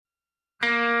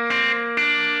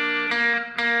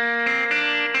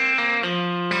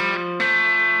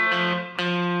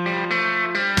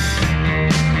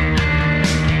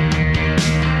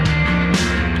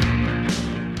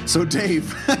So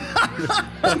Dave,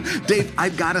 Dave,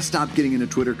 I've got to stop getting into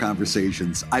Twitter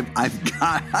conversations. I've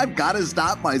got to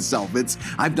stop myself.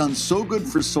 I've done so good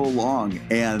for so long,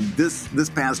 and this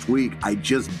past week I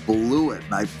just blew it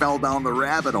and I fell down the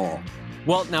rabbit hole.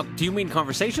 Well, now, do you mean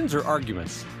conversations or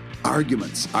arguments?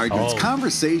 Arguments. Oh.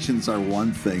 Conversations are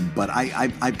one thing, but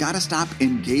I've got to stop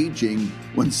engaging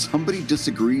when somebody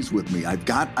disagrees with me. I've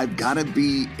got to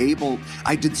be able.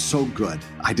 I did so good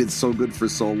for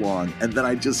so long, and then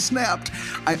I just snapped.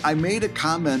 I made a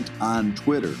comment on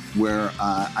Twitter where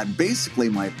basically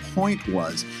my point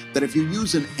was that if you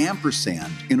use an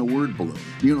ampersand in a word balloon,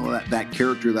 you know that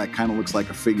character that kind of looks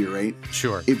like a figure eight.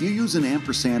 Sure. If you use an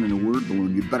ampersand in a word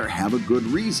balloon, you'd better have a good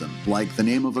reason, like the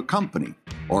name of a company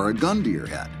or a gun to your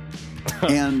head.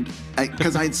 And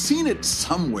because I'd seen it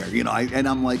somewhere, and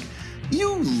I'm like,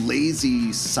 you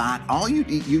lazy sot. All you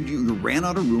ran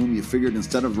out of room. You figured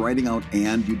instead of writing out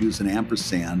and, you'd use an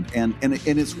ampersand. And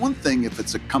it's one thing if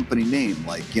it's a company name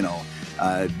like,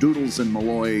 Doodles and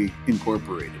Malloy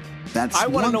Incorporated. I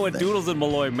want to know what Doodles and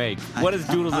Malloy make. What does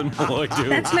Doodles and Malloy do?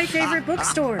 That's my favorite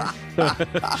bookstore.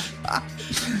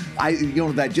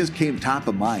 That just came top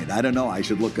of mind. I don't know. I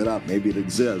should look it up. Maybe it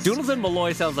exists. Doodles and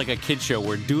Malloy sounds like a kid show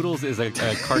where Doodles is a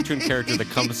cartoon character that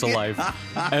comes to life,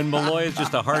 and Malloy is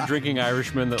just a hard-drinking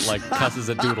Irishman that cusses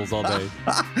at Doodles all day.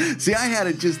 See, I had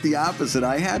it just the opposite.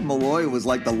 I had Malloy was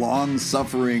like the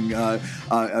long-suffering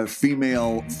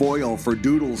female foil for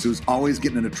Doodles, who's always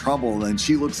getting into trouble, and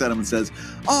she looks at him and says,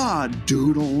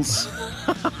 Doodles.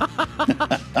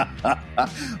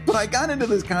 But I got into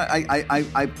this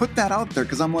I put that out there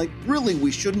because I'm like, really,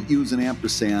 we shouldn't use an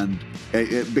ampersand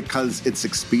because it's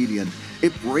expedient.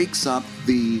 It breaks up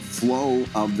the flow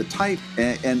of the type,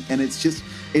 and it's just,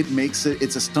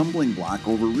 it's a stumbling block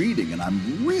over reading. And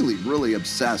I'm really, really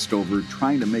obsessed over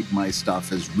trying to make my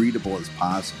stuff as readable as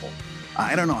possible.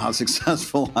 I don't know how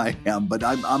successful I am, but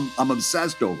I'm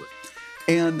obsessed over it.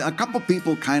 And a couple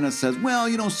people kind of says, well,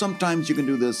 sometimes you can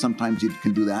do this, sometimes you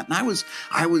can do that. And I was,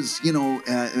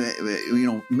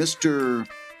 Mr.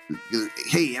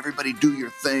 Hey, everybody do your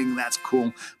thing. That's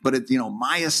cool. But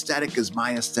my aesthetic is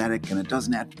my aesthetic, and it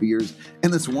doesn't have to be yours.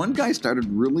 And this one guy started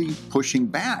really pushing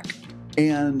back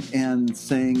and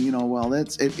saying, well,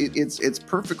 it's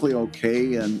perfectly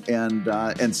okay.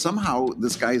 And somehow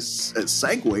this guy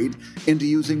segued into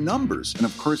using numbers. And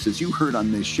of course, as you heard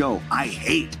on this show, I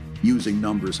hate using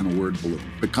numbers in a word balloon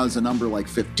because a number like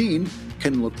 15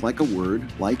 can look like a word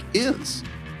like is.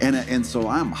 And so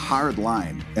I'm hard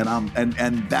line,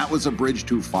 and that was a bridge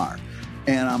too far.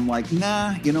 And I'm like,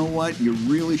 nah, you know what? You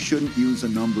really shouldn't use a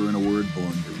number in a word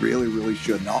balloon. You really, really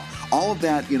shouldn't. All of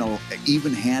that,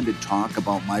 even-handed talk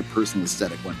about my personal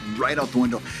aesthetic went right out the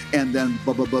window. And then,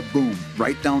 boom,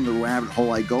 right down the rabbit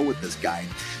hole I go with this guy.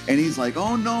 And he's like,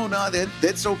 oh, no,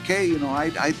 that's okay. And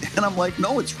I'm like,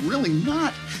 no, it's really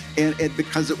not. And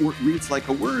because it reads like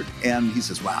a word. And he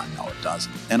says, well, no, it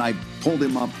doesn't. And I pulled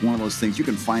him up one of those things. You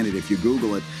can find it if you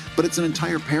Google it. But it's an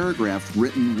entire paragraph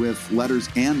written with letters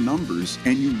and numbers,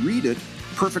 and you read it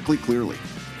perfectly clearly.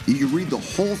 You read the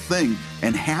whole thing,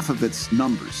 and half of it's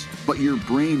numbers, but your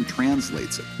brain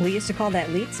translates it. We used to call that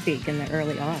leet speak in the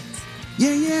early aughts.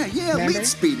 Yeah, Remember? leet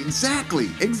speak, exactly.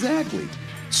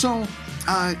 So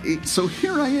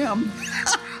here I am,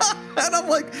 and I'm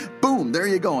like, boom, there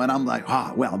you go. And I'm like,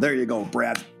 well, there you go,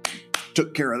 Brad.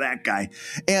 Took care of that guy.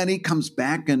 And he comes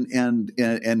back and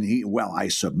he, well, I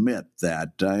submit that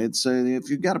if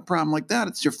you've got a problem like that,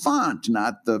 it's your font,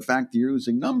 not the fact that you're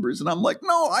using numbers. And I'm like,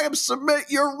 no, I submit,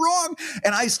 you're wrong.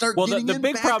 And I start getting the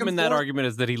big back problem and in that forth. argument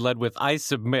is that he led with, I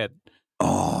submit.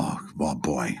 Oh, well,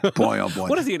 boy.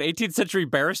 What is he, an 18th century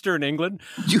barrister in England?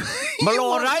 My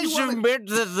lord, I submit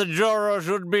that the juror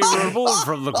should be removed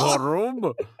from the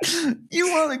courtroom. You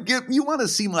want to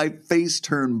see my face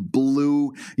turn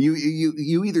blue?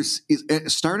 You either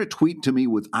start a tweet to me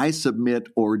with I submit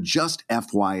or just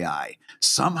FYI.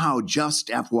 Somehow just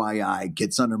FYI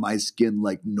gets under my skin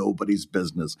like nobody's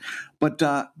business. But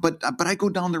I go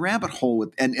down the rabbit hole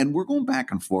with and we're going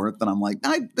back and forth, and I'm like,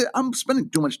 I'm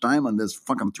spending too much time on this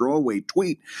fucking throwaway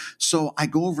tweet. So I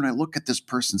go over and I look at this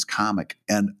person's comic,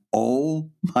 and oh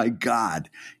my God,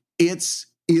 it's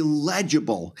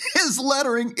illegible. His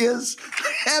lettering is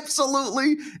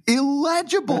absolutely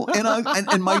illegible,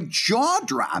 and my jaw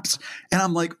drops. And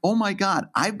I'm like, oh my God,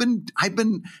 I've been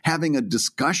having a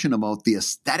discussion about the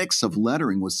aesthetics of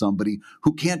lettering with somebody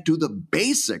who can't do the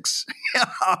basics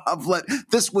of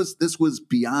This was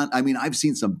beyond. I mean, I've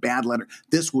seen some bad lettering.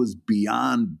 This was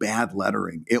beyond bad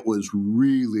lettering. It was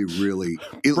really, really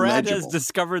illegible. Brad has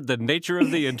discovered the nature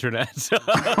of the internet.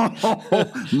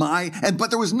 But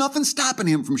there was nothing stopping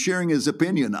him him from sharing his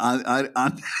opinion on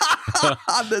on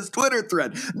this Twitter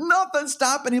thread. Nothing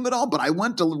stopping him at all. But I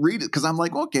went to read it because I'm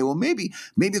like, okay, well, maybe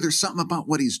there's something about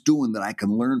what he's doing that I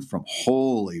can learn from.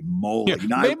 Holy moly.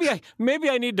 Yeah, maybe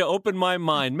I need to open my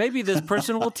mind. Maybe this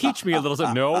person will teach me a little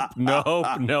something. Nope.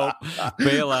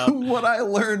 Bail out. What I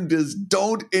learned is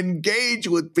don't engage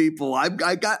with people. I'm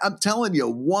telling you,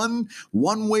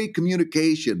 one-way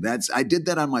communication. I did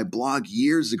that on my blog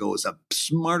years ago. It's the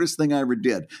smartest thing I ever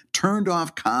did. Turned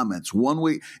off comments. One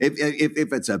way.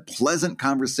 If it's a pleasant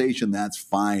conversation, that's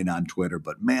fine on Twitter.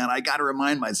 But man, I got to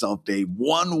remind myself, Dave,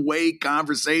 one-way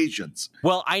conversations.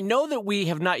 Well, I know that we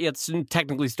have not yet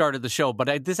technically started the show,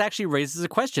 but this actually raises a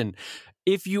question.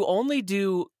 If you only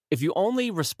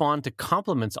respond to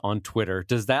compliments on Twitter,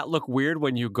 does that look weird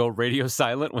when you go radio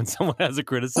silent when someone has a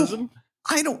criticism?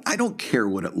 I don't care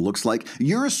what it looks like.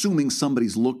 You're assuming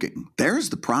somebody's looking. There's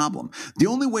the problem. The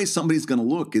only way somebody's going to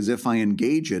look is if I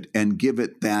engage it and give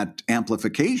it that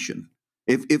amplification.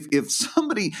 If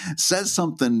somebody says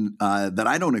something that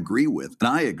I don't agree with and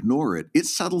I ignore it, it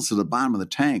settles to the bottom of the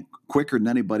tank quicker than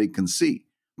anybody can see.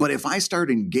 But if I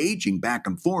start engaging back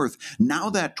and forth,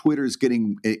 now that Twitter's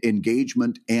getting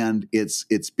engagement and it's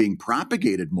being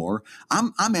propagated more,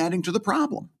 I'm adding to the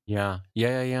problem. Yeah,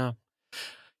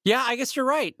 I guess you're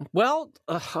right. Well,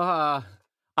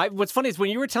 what's funny is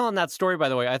when you were telling that story, by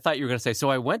the way, I thought you were going to say,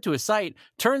 so I went to his site.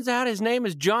 Turns out his name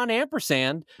is John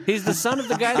Ampersand. He's the son of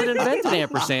the guy that invented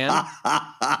ampersand.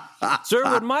 Sir,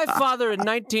 when my father in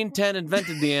 1910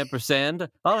 invented the ampersand,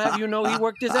 I'll have you know he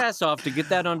worked his ass off to get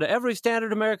that onto every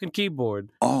standard American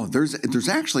keyboard. Oh, there's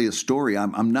actually a story.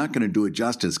 I'm not going to do it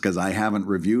justice because I haven't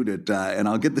reviewed it, and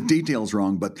I'll get the details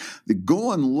wrong. But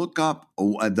go and look up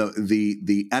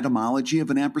the etymology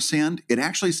of an ampersand. It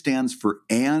actually stands for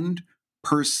and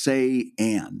per se,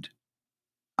 and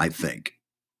I think.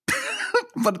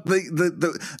 But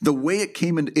the way it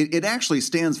came in, it actually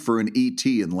stands for an ET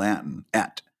in Latin,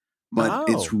 et. But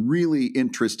it's really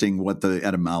interesting what the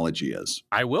etymology is.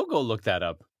 I will go look that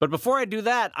up. But before I do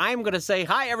that, I'm going to say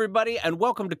hi, everybody, and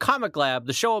welcome to Comic Lab,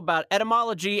 the show about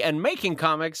etymology and making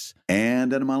comics.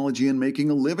 And etymology and making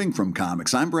a living from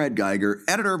comics. I'm Brad Geiger,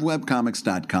 editor of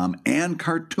webcomics.com and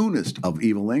cartoonist of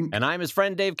Evil Inc. And I'm his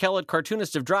friend Dave Kellett,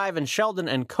 cartoonist of Drive and Sheldon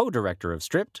and co-director of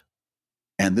Stripped.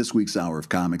 And this week's Hour of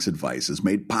Comics Advice is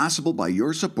made possible by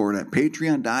your support at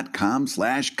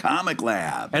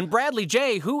patreon.com/comiclab. And Bradley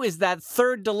J., who is that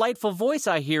third delightful voice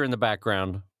I hear in the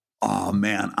background? Oh,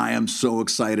 man, I am so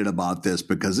excited about this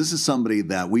because this is somebody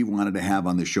that we wanted to have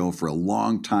on the show for a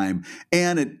long time.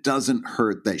 And it doesn't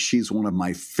hurt that she's one of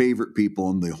my favorite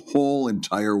people in the whole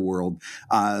entire world.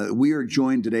 We are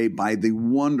joined today by the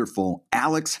wonderful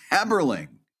Alex Heberling.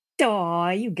 Aw,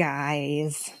 you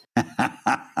guys.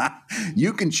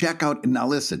 You can check out now.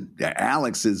 Listen,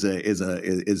 Alex has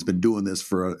been doing this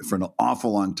for an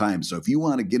awful long time. So if you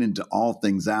want to get into all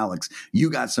things Alex, you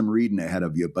got some reading ahead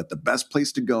of you. But the best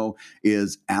place to go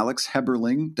is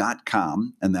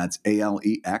alexheberling.com, and that's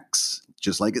ALEX,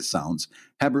 just like it sounds.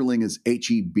 Heberling is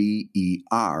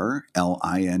HEBERLING.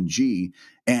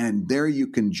 And there you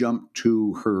can jump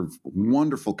to her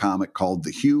wonderful comic called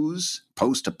The Hues,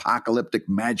 Post-Apocalyptic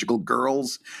Magical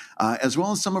Girls, as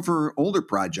well as some of her older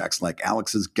projects like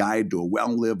Alex's Guide to a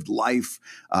Well-Lived Life,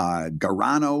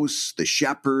 Garanos, The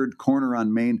Shepherd, Corner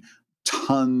on Main,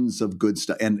 tons of good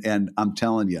stuff. And I'm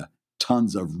telling you,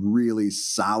 tons of really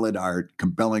solid art,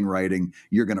 compelling writing.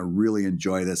 You're going to really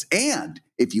enjoy this. And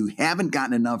if you haven't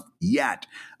gotten enough yet,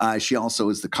 she also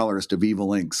is the colorist of Evil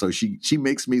Inc. So she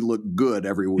makes me look good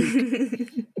every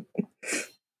week.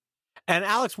 And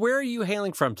Alex, where are you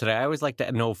hailing from today? I always like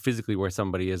to know physically where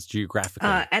somebody is geographically.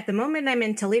 At the moment, I'm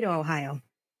in Toledo, Ohio.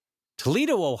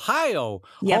 Toledo, Ohio.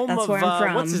 Yep, home that's of, where I'm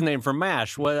from. What's his name from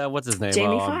MASH? What's his name?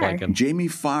 Jamie I'm Farr. blanking. Jamie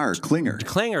Farr, Klinger.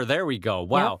 Klinger, there we go.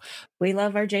 Wow. Yep. We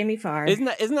love our Jamie Farr. Isn't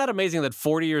that amazing that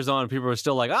 40 years on, people are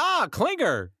still like,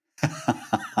 Klinger.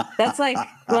 That's like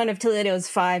one of Toledo's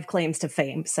 5 claims to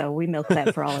fame, so we milk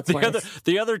that for all it's worth.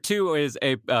 The other 2 is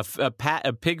a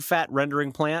pig fat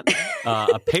rendering plant,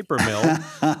 a paper mill,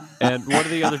 and what are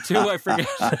the other 2? I forget.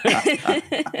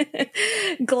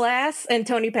 Glass and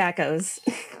Tony Pacos.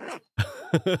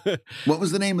 What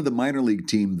was the name of the minor league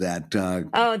team that...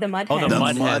 the Mud Hens. The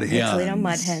Mud Hens. Yeah. Toledo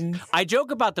Mud Hens. I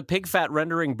joke about the pig fat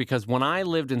rendering because when I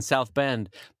lived in South Bend,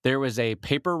 there was a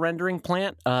paper rendering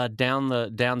plant down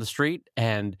the street,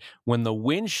 and when the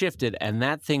wind shifted and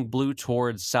that thing blew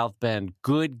towards South Bend,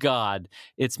 good God,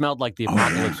 it smelled like the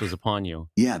apocalypse was upon you.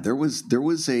 Yeah, there was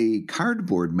a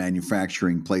cardboard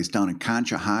manufacturing place down in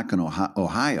Conshohocken,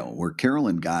 Ohio, where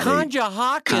Carolyn got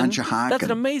Conshohocken? Conshohocken. That's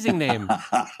an amazing name.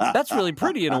 That's really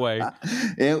pretty in a way.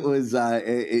 It was,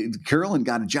 Carolyn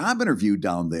got a job interview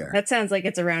down there. That sounds like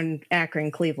it's around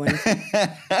Akron, Cleveland.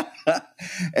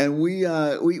 And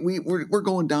we're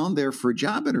going down there for a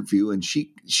job interview, and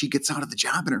she gets out of the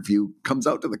job interview, comes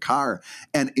out to the car,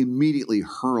 and immediately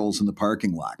hurls in the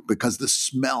parking lot because the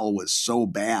smell was so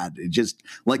bad. It just,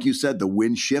 like you said, the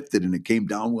wind shifted and it came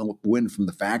downwind from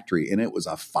the factory, and it was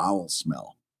a foul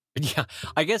smell. Yeah,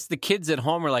 I guess the kids at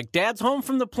home are like, Dad's home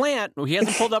from the plant. He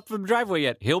hasn't pulled up from the driveway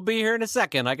yet. He'll be here in a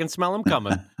second. I can smell him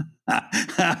coming.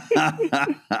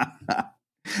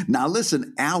 Now,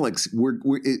 listen, Alex,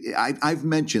 I've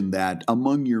mentioned that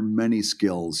among your many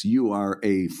skills, you are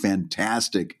a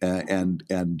fantastic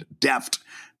and deft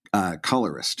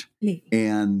colorist.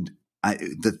 And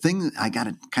the thing I got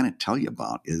to kind of tell you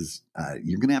about is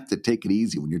you're going to have to take it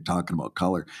easy when you're talking about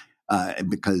color.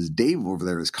 Because Dave over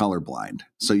there is colorblind,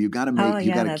 so you got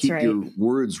to keep your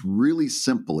words really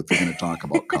simple if you're going to talk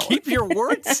about color. Keep your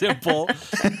words simple.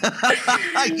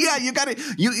 Yeah, you got to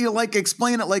you like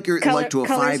explain it like you're like to a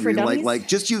 5-year-old. Like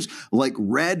just use like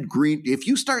red, green. If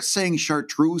you start saying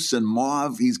chartreuse and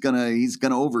mauve, he's gonna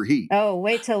overheat. Oh,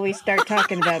 wait till we start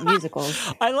talking about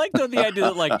musicals. I like the idea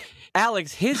that like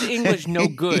Alex, his English no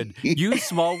good. Use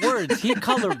small words. He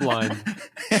colorblind.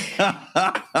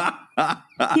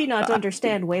 He not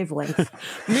understand wavelength.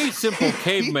 Me simple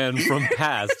caveman from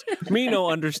past. Me no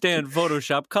understand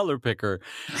Photoshop color picker.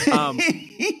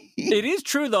 It is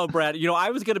true though, Brad. You know,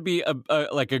 I was going to be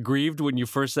like aggrieved when you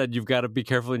first said you've got to be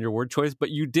careful in your word choice,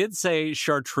 but you did say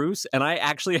chartreuse, and I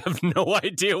actually have no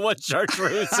idea what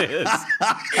chartreuse is.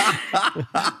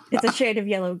 It's a shade of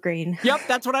yellow green. Yep,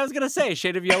 that's what I was going to say.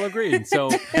 Shade of yellow green.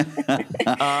 So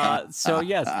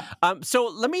yes. So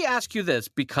let me ask you this,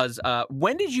 because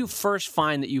when did you first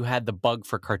find that you had the bug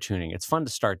for cartooning? It's fun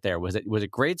to start there. Was it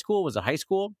grade school? Was it high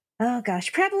school? Oh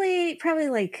gosh, probably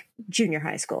like junior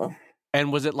high school.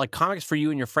 And was it like comics for you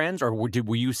and your friends, or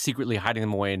were you secretly hiding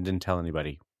them away and didn't tell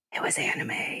anybody? It was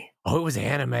anime. Oh, it was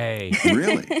anime.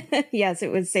 Really? Yes, it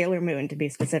was Sailor Moon, to be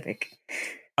specific.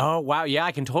 Oh, wow. Yeah,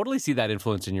 I can totally see that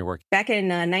influence in your work. Back in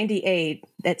 98,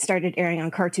 it started airing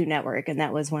on Cartoon Network, and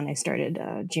that was when I started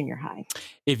junior high.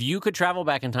 If you could travel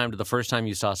back in time to the first time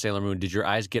you saw Sailor Moon, did your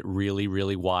eyes get really,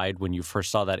 really wide when you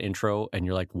first saw that intro and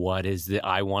you're like, what is this?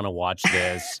 I want to watch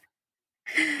this.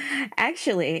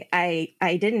 Actually, I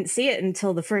didn't see it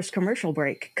until the first commercial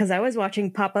break because I was watching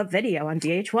Pop-Up Video on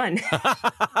VH1.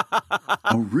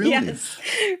 Oh, really? Yes.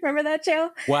 Remember that, Joe?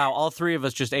 Wow, all three of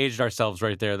us just aged ourselves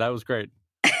right there. That was great.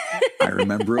 I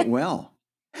remember it well.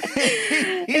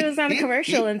 It was on a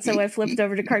commercial, and so I flipped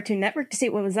over to Cartoon Network to see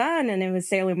what was on, and it was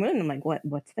Sailor Moon. I'm like,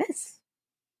 what's this?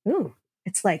 Ooh,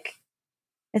 it's like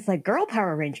Girl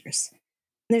Power Rangers.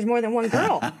 There's more than one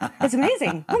girl. It's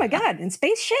amazing. Oh my God, and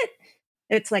space shit.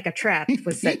 It's like a trap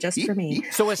was set just for me.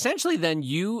 So essentially then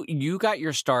you got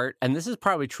your start, and this is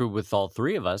probably true with all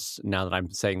three of us now that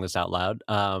I'm saying this out loud,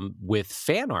 with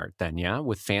fan art then, yeah?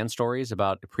 With fan stories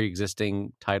about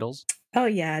pre-existing titles? Oh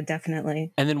yeah,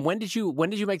 definitely. And then when did you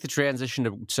make the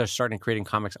transition to starting creating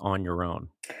comics on your own?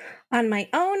 On my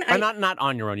own? Not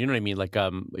on your own, you know what I mean? Like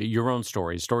your own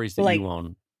stories that you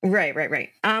own. Right.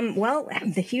 Well,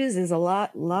 the Hughes is a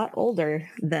lot older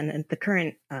than the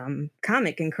current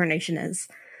comic incarnation is.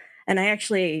 And I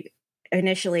actually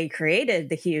initially created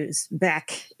the Hughes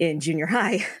back in junior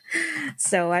high.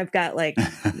 So I've got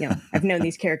I've known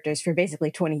these characters for basically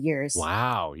 20 years.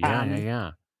 Wow.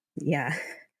 Yeah. Yeah.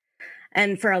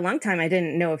 And for a long time, I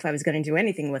didn't know if I was going to do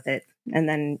anything with it. And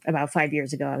then about 5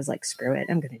 years ago, I was like, screw it.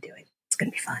 I'm going to do it. It's going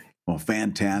to be fun. Well,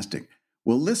 fantastic.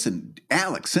 Well, listen,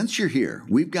 Alex, since you're here,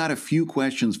 we've got a few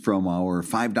questions from our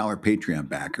 $5 Patreon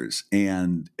backers.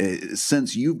 And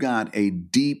since you've got a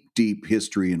deep, deep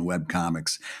history in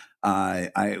webcomics,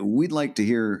 we'd like to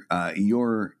hear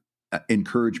your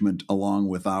encouragement along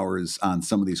with ours on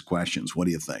some of these questions. What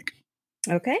do you think?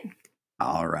 Okay.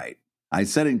 All right. I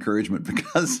said encouragement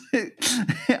because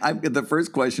the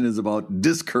first question is about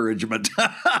discouragement.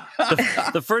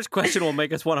 The first question will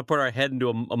make us want to put our head into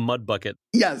a mud bucket.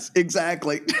 Yes,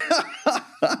 exactly.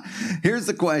 Here's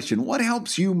the question. What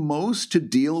helps you most to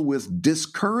deal with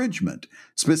discouragement?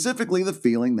 Specifically, the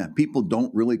feeling that people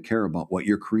don't really care about what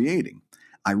you're creating.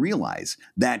 I realize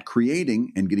that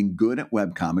creating and getting good at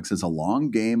webcomics is a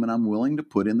long game, and I'm willing to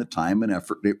put in the time and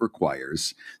effort it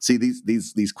requires. See,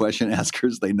 these question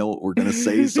askers, they know what we're going to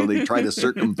say, so they try to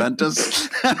circumvent us.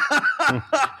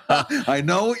 I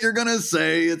know what you're going to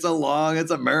say. It's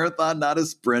a marathon, not a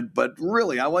sprint, but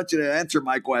really, I want you to answer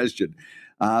my question.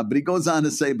 But he goes on to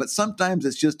say, but sometimes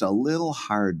it's just a little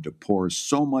hard to pour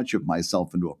so much of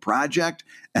myself into a project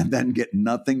and then get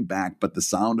nothing back but the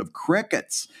sound of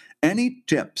crickets. Any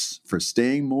tips for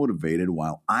staying motivated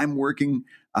while I'm working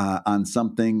on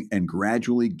something and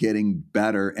gradually getting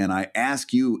better? And I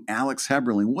ask you, Alex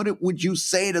Heberling, what would you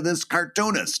say to this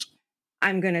cartoonist?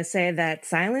 I'm going to say that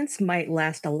silence might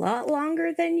last a lot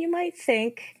longer than you might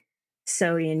think.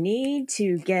 So you need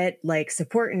to get like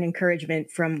support and encouragement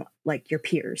from like your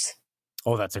peers.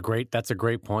 Oh, that's a great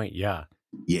point. Yeah.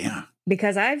 Yeah.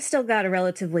 Because I've still got a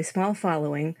relatively small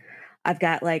following. I've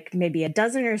got like maybe a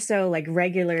dozen or so like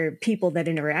regular people that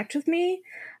interact with me.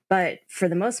 But for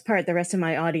the most part, the rest of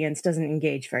my audience doesn't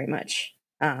engage very much.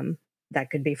 That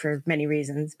could be for many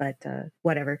reasons, but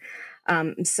whatever.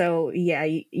 So yeah,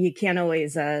 you can't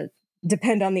always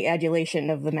depend on the adulation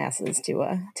of the masses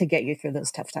to get you through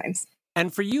those tough times.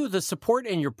 And for you, the support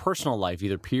in your personal life,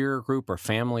 either peer group or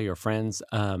family or friends,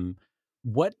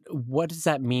 what does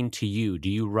that mean to you? Do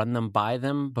you run them by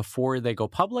them before they go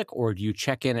public, or do you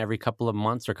check in every couple of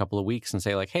months or couple of weeks and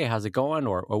say like, hey, how's it going?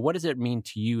 Or what does it mean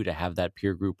to you to have that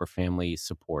peer group or family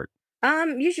support?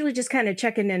 Usually just kind of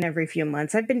checking in every few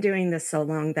months. I've been doing this so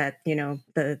long that,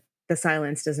 the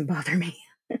silence doesn't bother me.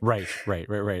 Right.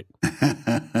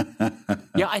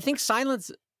 Yeah, I think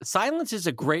silence is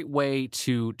a great way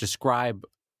to describe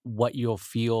what you'll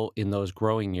feel in those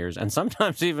growing years, and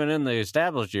sometimes even in the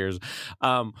established years,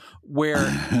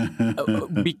 where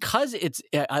because it's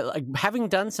like having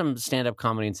done some stand-up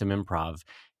comedy and some improv,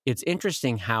 it's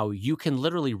interesting how you can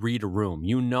literally read a room.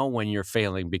 You know when you're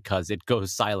failing because it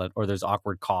goes silent or there's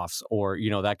awkward coughs or,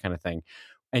 that kind of thing.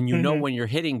 And you know when you're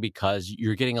hitting because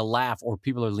you're getting a laugh or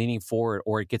people are leaning forward,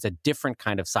 or it gets a different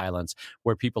kind of silence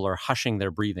where people are hushing their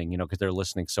breathing, because they're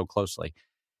listening so closely.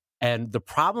 And the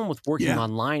problem with working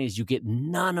online is you get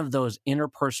none of those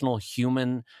interpersonal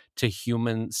human to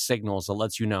human signals that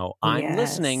lets you know I'm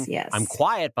listening. Yes. I'm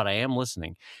quiet, but I am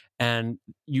listening. And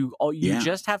you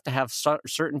just have to have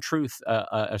certain truth,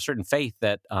 a certain faith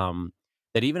that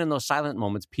that even in those silent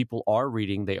moments, people are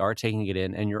reading, they are taking it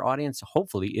in, and your audience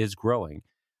hopefully is growing.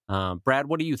 Brad,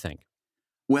 what do you think?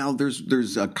 Well,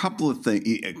 there's a couple of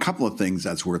things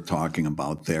that's worth talking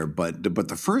about there, but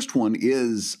the first one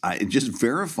is just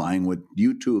verifying what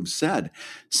you two have said.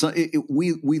 So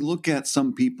we look at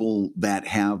some people that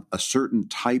have a certain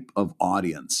type of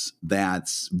audience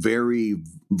that's very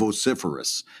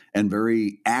vociferous and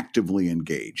very actively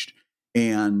engaged,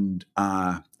 and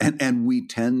we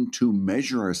tend to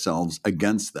measure ourselves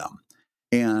against them.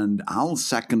 And I'll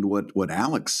second what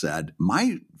Alex said.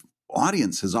 My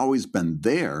audience has always been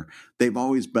there. They've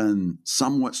always been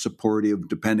somewhat supportive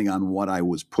depending on what I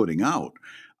was putting out.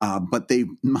 But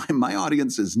my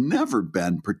audience has never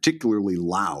been particularly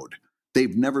loud.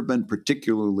 They've never been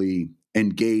particularly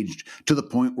engaged to the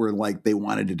point where like they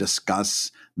wanted to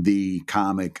discuss the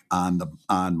comic on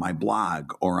my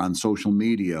blog or on social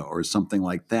media or something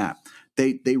like that.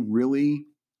 They really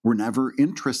were never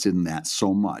interested in that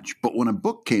so much. But when a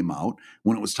book came out,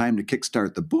 when it was time to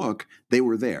kickstart the book, they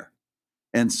were there.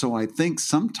 And so I think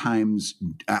sometimes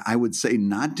I would say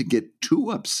not to get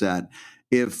too upset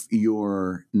if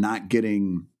you're not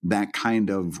getting that kind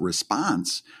of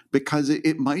response, because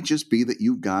it might just be that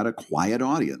you've got a quiet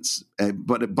audience,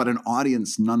 but an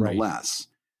audience nonetheless.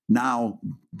 Right. Now,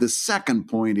 the second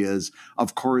point is,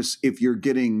 of course, if you're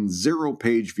getting 0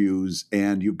 page views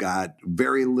and you've got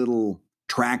very little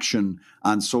traction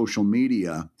on social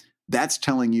media, that's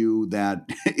telling you that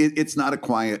it's not a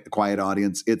quiet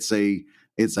audience. It's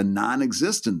a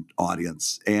non-existent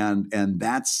audience, and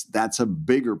that's a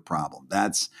bigger problem.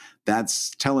 That's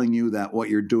telling you that what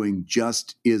you're doing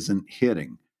just isn't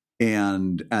hitting,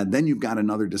 and then you've got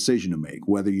another decision to make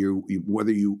whether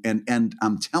you and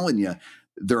I'm telling you,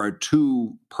 there are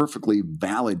 2 perfectly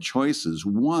valid choices.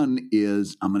 One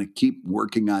is I'm going to keep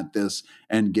working at this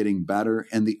and getting better,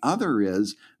 and the other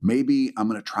is maybe I'm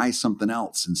going to try something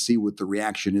else and see what the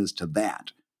reaction is to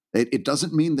that. It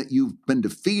doesn't mean that you've been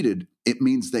defeated. It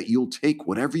means that you'll take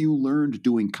whatever you learned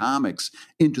doing comics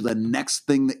into the next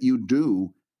thing that you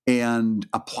do and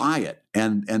apply it.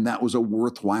 And that was a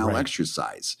worthwhile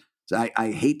exercise. So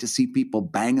I hate to see people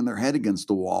banging their head against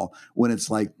the wall when it's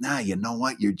like, nah, you know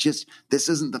what? This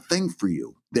isn't the thing for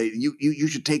you. You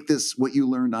should take what you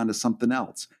learned onto something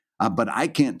else. But I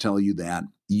can't tell you that.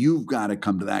 You've got to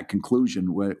come to that conclusion,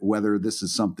 whether this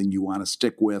is something you want to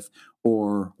stick with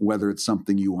or whether it's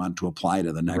something you want to apply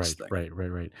to the next thing.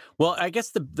 Right. Well, I guess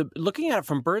the looking at it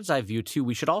from bird's eye view too,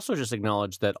 we should also just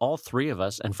acknowledge that all 3 of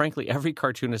us, and frankly, every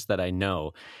cartoonist that I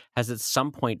know, has at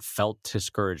some point felt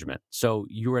discouragement. So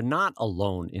you are not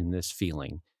alone in this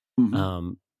feeling.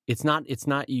 Mm-hmm. It's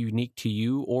not unique to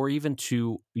you or even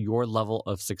to your level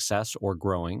of success or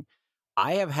growing.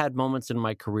 I have had moments in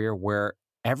my career where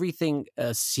everything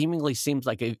seemingly seems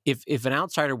like if an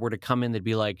outsider were to come in, they'd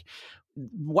be like,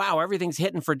 wow, everything's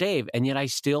hitting for Dave. And yet I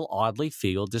still oddly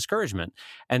feel discouragement.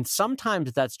 And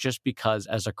sometimes that's just because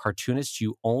as a cartoonist,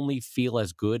 you only feel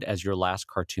as good as your last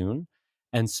cartoon.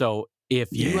 And so if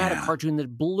you had a cartoon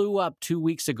that blew up 2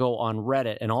 weeks ago on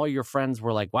Reddit and all your friends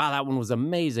were like, wow, that one was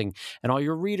amazing. And all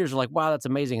your readers are like, wow, that's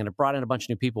amazing. And it brought in a bunch of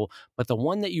new people. But the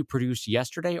one that you produced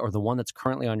yesterday or the one that's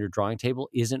currently on your drawing table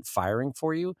isn't firing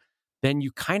for you, then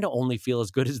you kind of only feel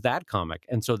as good as that comic.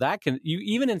 And so that can, you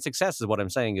even in success is what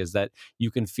I'm saying is that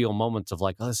you can feel moments of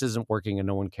like, oh, this isn't working and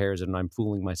no one cares and I'm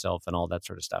fooling myself and all that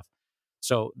sort of stuff.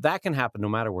 So that can happen no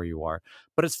matter where you are.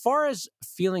 But as far as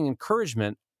feeling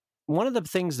encouragement, one of the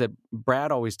things that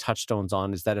Brad always touchstones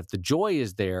on is that if the joy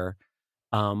is there,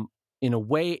 in a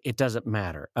way, it doesn't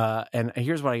matter. And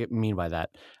here's what I mean by that.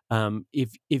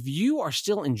 If you are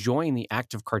still enjoying the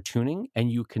act of cartooning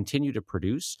and you continue to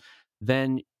produce,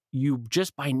 then you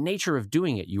just by nature of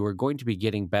doing it, you are going to be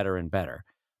getting better and better.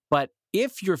 But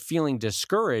if you're feeling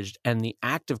discouraged and the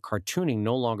act of cartooning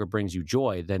no longer brings you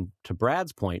joy, then to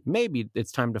Brad's point, maybe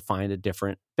it's time to find a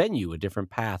different venue, a different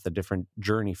path, a different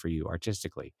journey for you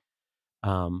artistically.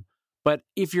 But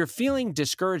if you're feeling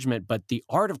discouragement, but the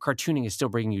art of cartooning is still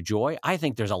bringing you joy, I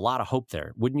think there's a lot of hope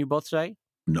there. Wouldn't you both say?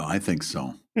 No, I think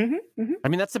so. Mm-hmm, mm-hmm. I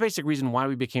mean, that's the basic reason why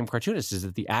we became cartoonists is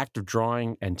that the act of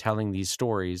drawing and telling these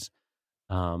stories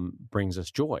brings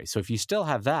us joy. So if you still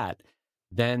have that,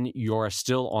 then you're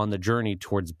still on the journey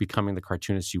towards becoming the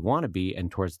cartoonist you want to be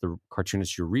and towards the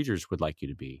cartoonist your readers would like you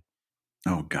to be.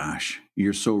 Oh gosh,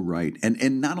 you're so right.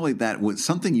 And not only that, what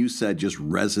something you said just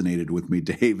resonated with me,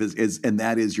 Dave, is and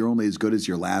that is you're only as good as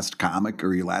your last comic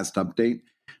or your last update.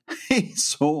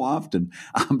 So often,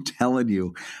 I'm telling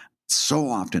you, so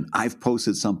often I've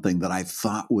posted something that I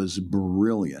thought was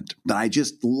brilliant, that I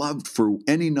just loved for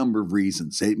any number of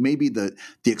reasons. Maybe the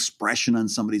expression on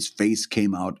somebody's face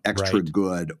came out extra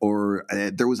good, or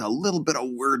there was a little bit of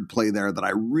wordplay there that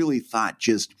I really thought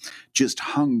just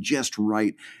hung just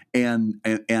right. And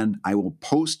I will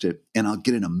post it and I'll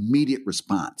get an immediate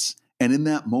response. And in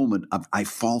that moment, I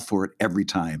fall for it every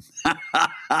time.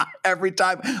 Every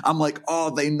time I'm like, oh,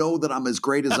 they know that I'm as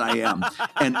great as I am.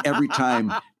 And every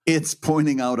time it's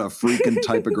pointing out a freaking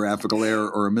typographical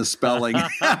error or a misspelling.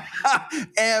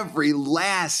 Every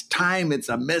last time it's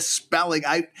a misspelling.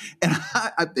 I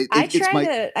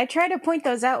try to point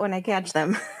those out when I catch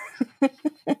them.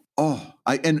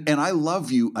 And I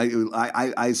love you.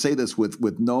 I say this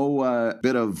with no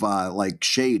bit of like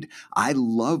shade. I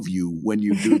love you when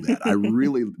you do that. I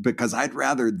really, because I'd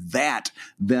rather that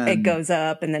than it goes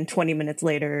up and then 20 minutes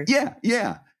later.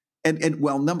 Yeah. And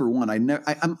well, number one,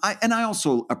 I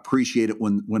also appreciate it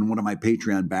when one of my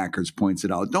Patreon backers points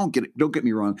it out. Don't get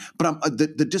me wrong, but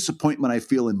the disappointment I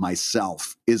feel in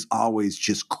myself is always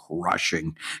just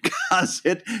crushing because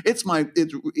it's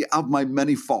of my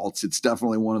many faults. It's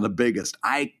definitely one of the biggest.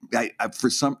 I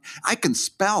can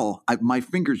spell. My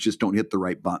fingers just don't hit the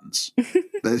right buttons.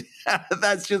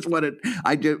 That's just what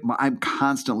I do. I'm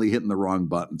constantly hitting the wrong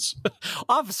buttons.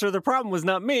 Officer, the problem was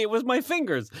not me; it was my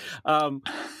fingers.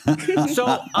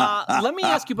 So let me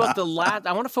ask you about the last.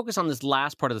 I want to focus on this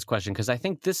last part of this question because I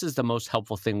think this is the most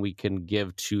helpful thing we can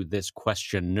give to this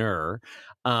questioner.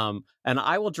 And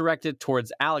I will direct it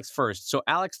towards Alex first. So,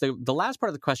 Alex, the last part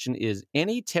of the question is: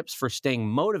 any tips for staying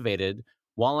motivated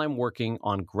while I'm working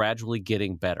on gradually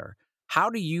getting better? How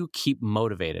do you keep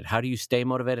motivated? How do you stay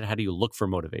motivated? How do you look for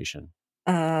motivation?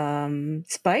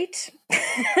 Spite.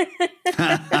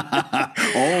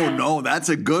 Oh no, that's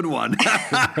a good one.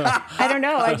 I don't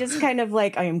know. I just kind of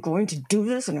like, I am going to do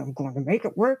this and I'm going to make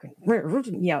it work.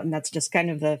 And that's just kind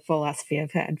of the philosophy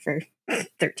I've had for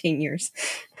 13 years.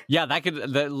 Yeah, that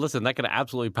could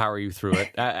absolutely power you through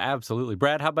it. Absolutely.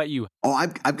 Brad, how about you? Oh,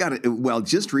 I've got it. Well,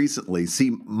 just recently,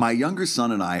 see, my younger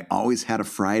son and I always had a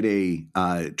Friday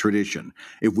tradition.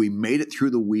 If we made it through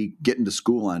the week, getting to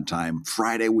school on time,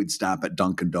 Friday we'd stop at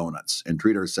Dunkin' Donuts and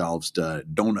treat ourselves to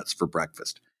donuts for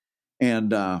breakfast.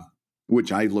 And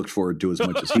which I looked forward to as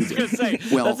much as he did. I was going to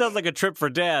say, well, that sounds like a trip for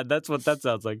Dad. That's what that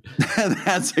sounds like.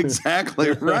 That's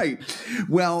exactly right.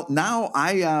 Well, now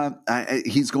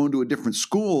he's going to a different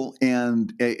school,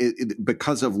 and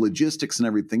because of logistics and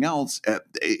everything else,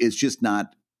 it's just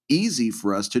not easy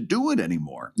for us to do it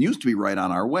anymore. It used to be right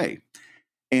on our way.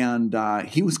 And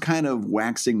he was kind of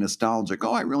waxing nostalgic.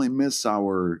 Oh, I really miss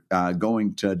our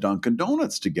going to Dunkin'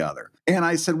 Donuts together. And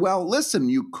I said, well, listen,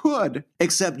 you could,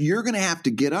 except you're going to have to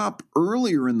get up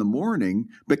earlier in the morning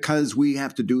because we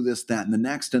have to do this, that, and the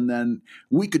next. And then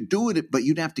we could do it, but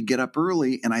you'd have to get up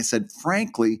early. And I said,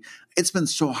 frankly, it's been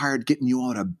so hard getting you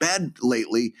out of bed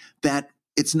lately that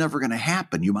it's never going to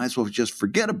happen. You might as well just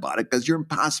forget about it because you're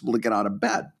impossible to get out of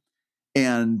bed.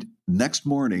 And next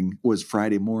morning was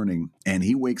Friday morning, and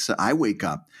he wakes up. I wake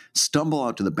up, stumble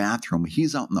out to the bathroom.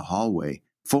 He's out in the hallway,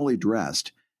 fully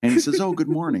dressed, and he says, "Oh, good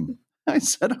morning." I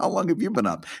said, "How long have you been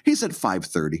up?" He said,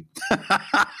 5:30.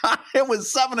 It was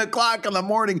 7:00 in the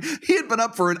morning. He had been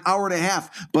up for an hour and a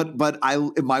half. But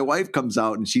my wife comes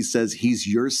out and she says, "He's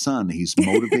your son. He's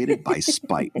motivated by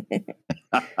spite."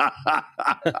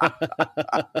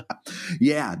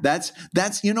 Yeah, that's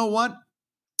you know what?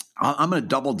 I'm going to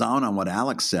double down on what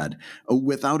Alex said.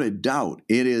 Without a doubt,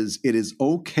 it is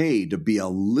okay to be a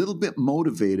little bit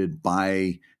motivated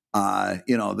by,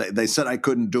 they said I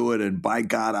couldn't do it, and by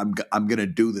God, I'm going to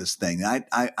do this thing. I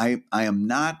am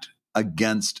not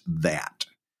against that.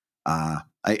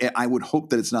 I would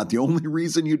hope that it's not the only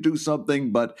reason you do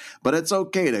something, but it's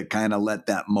okay to kind of let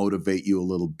that motivate you a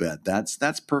little bit.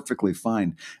 That's perfectly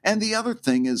fine. And the other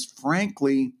thing is,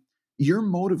 frankly, your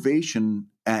motivation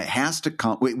has to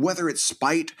come, whether it's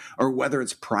spite or whether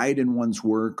it's pride in one's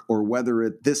work or whether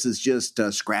this is just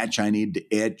a scratch I need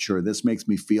to itch or this makes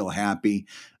me feel happy.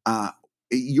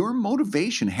 Your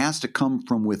motivation has to come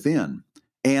from within.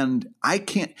 And I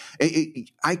can't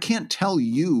tell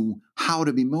you how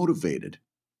to be motivated.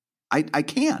 I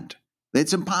can't.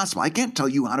 It's impossible. I can't tell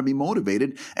you how to be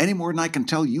motivated any more than I can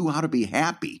tell you how to be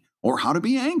happy or how to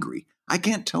be angry. I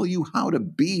can't tell you how to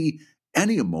be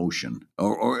any emotion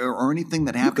or anything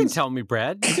that happens. You can tell me,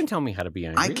 Brad. You can tell me how to be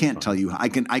angry. I can't tell you. I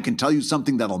can tell you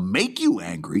something that'll make you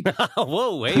angry.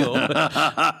 Whoa, hey,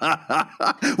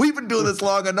 We've been doing this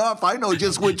long enough. I know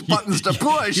just which buttons to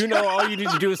push. You know, all you need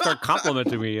to do is start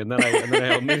complimenting me, and then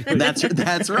I immediately.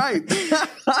 That's right.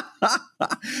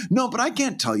 No, but I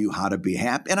can't tell you how to be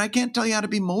happy, and I can't tell you how to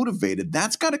be motivated.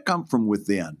 That's got to come from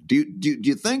within. Do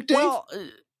you think, Dave? Well.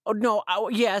 Oh, no,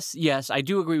 yes, I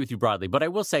do agree with you broadly, but I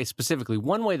will say specifically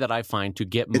one way that I find to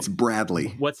get... It's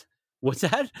Bradley. What's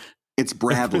that? It's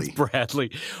Bradley. It's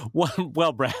Bradley.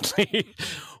 Well, Bradley.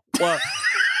 Well,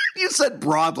 you said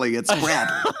broadly. It's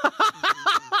Bradley.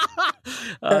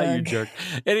 You jerk.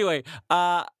 Anyway,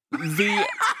 the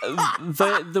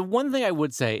one thing I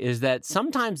would say is that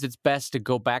sometimes it's best to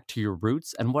go back to your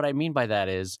roots, and what I mean by that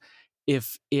is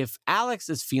if Alex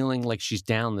is feeling like she's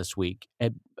down this week,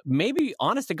 maybe,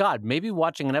 honest to God, maybe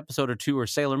watching an episode or two or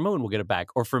Sailor Moon will get it back.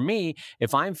 Or for me,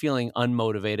 if I'm feeling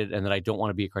unmotivated and that I don't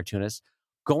want to be a cartoonist,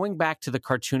 going back to the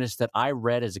cartoonist that I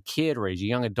read as a kid or as a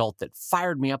young adult that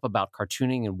fired me up about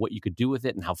cartooning and what you could do with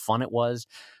it and how fun it was,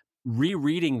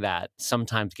 rereading that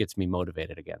sometimes gets me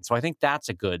motivated again. So I think that's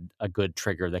a good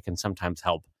trigger that can sometimes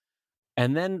help.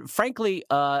 And then, frankly,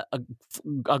 a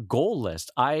goal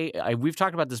list. We've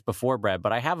talked about this before, Brad,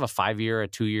 but I have a 5-year, a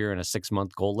 2-year, and a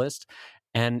 6-month goal list.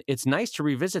 And it's nice to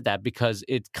revisit that because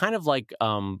it's kind of like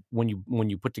when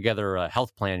you put together a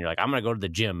health plan, you're like, I'm going to go to the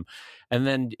gym. And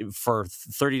then for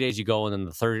 30 days you go, and then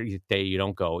the 30th day you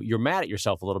don't go. You're mad at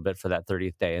yourself a little bit for that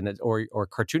 30th day. And or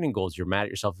cartooning goals, you're mad at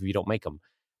yourself if you don't make them.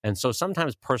 And so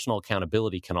sometimes personal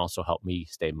accountability can also help me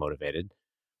stay motivated.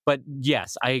 But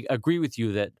yes, I agree with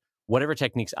you that whatever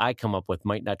techniques I come up with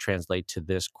might not translate to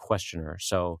this questioner.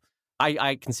 So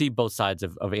I can see both sides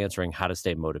of answering how to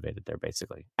stay motivated there,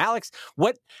 basically. Alex,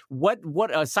 what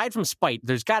aside from spite,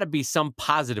 there's got to be some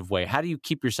positive way. How do you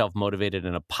keep yourself motivated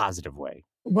in a positive way?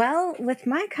 Well, with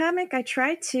my comic, I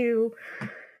try to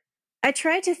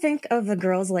think of the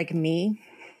girls like me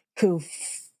who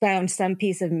found some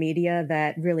piece of media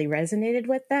that really resonated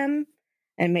with them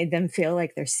and made them feel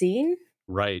like they're seen.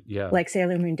 Right, yeah. Like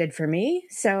Sailor Moon did for me.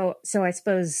 So I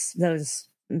suppose those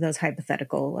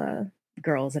hypothetical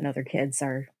girls and other kids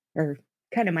are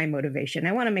kind of my motivation.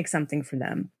 I want to make something for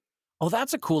them. Oh,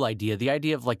 that's a cool idea. The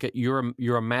idea of like you're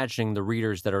imagining the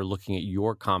readers that are looking at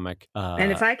your comic.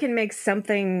 And if I can make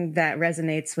something that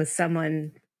resonates with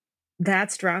someone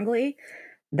that strongly,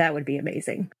 that would be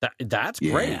amazing. That's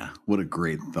great. Yeah, what a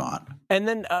great thought. And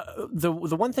then the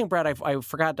one thing, Brad, I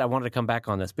forgot, I wanted to come back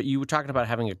on this, but you were talking about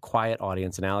having a quiet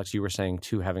audience, and Alex, you were saying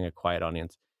too, having a quiet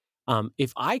audience.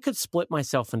 If I could split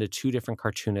myself into 2 different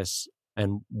cartoonists,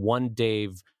 and one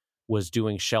Dave was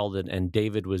doing Sheldon and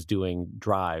David was doing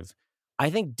Drive, I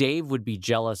think Dave would be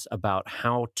jealous about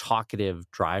how talkative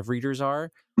Drive readers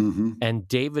are. Mm-hmm. And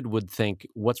David would think,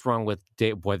 what's wrong with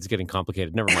Dave? Boy, it's getting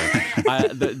complicated. Never mind.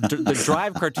 The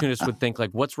Drive cartoonist would think,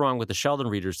 like, what's wrong with the Sheldon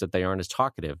readers that they aren't as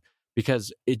talkative?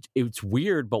 Because it's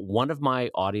weird, but one of my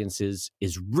audiences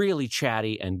is really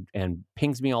chatty and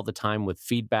pings me all the time with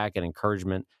feedback and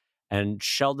encouragement. And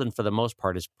Sheldon, for the most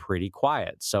part, is pretty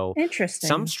quiet. So interesting.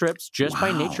 Some strips, just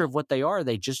by nature of what they are,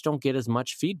 they just don't get as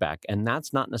much feedback. And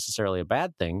that's not necessarily a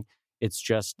bad thing. It's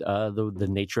just the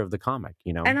nature of the comic,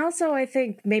 you know? And also, I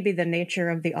think maybe the nature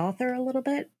of the author a little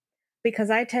bit, because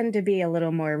I tend to be a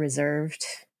little more reserved.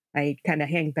 I kind of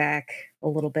hang back a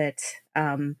little bit.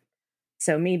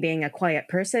 So me being a quiet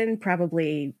person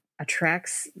probably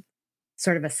attracts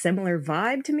sort of a similar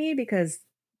vibe to me because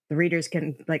the readers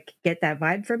can like get that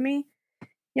vibe from me.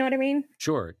 You know what I mean?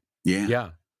 Sure. Yeah. Yeah.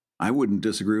 I wouldn't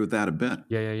disagree with that a bit.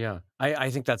 Yeah. I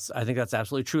think that's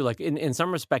absolutely true. Like in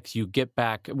some respects, you get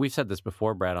back. We've said this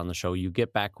before, Brad, on the show. You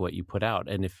get back what you put out,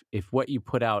 and if what you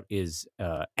put out is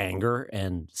anger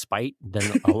and spite,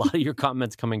 then a lot of your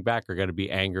comments coming back are going to be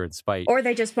anger and spite. Or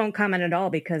they just won't comment at all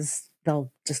because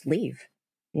they'll just leave.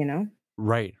 You know?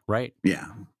 Right. Yeah.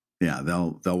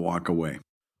 They'll walk away.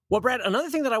 Well, Brad, another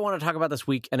thing that I want to talk about this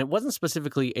week, and it wasn't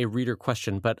specifically a reader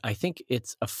question, but I think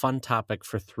it's a fun topic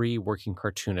for 3 working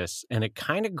cartoonists, and it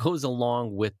kind of goes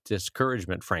along with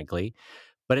discouragement, frankly,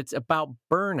 but it's about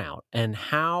burnout and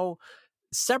how,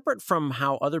 separate from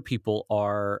how other people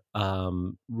are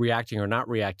reacting or not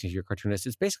reacting to your cartoonist,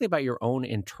 it's basically about your own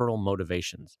internal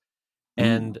motivations.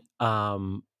 And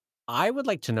I would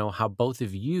like to know how both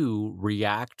of you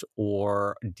react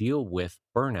or deal with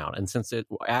burnout. And since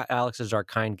Alex is our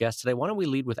kind guest today, why don't we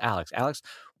lead with Alex? Alex,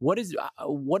 what is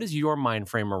your mind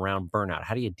frame around burnout?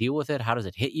 How do you deal with it? How does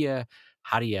it hit you?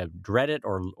 How do you dread it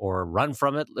or run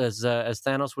from it, as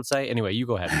Thanos would say? Anyway, you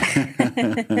go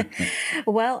ahead.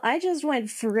 Well, I just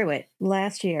went through it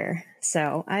last year,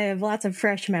 so I have lots of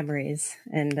fresh memories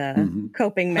and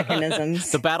coping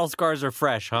mechanisms. The battle scars are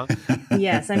fresh, huh?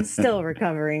 Yes, I'm still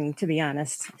recovering, to be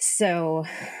honest. So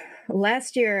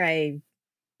last year, I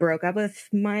broke up with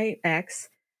my ex.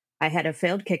 I had a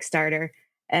failed Kickstarter,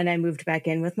 and I moved back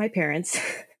in with my parents.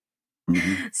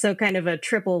 So kind of a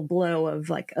triple blow of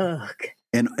like, ugh.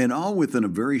 And all within a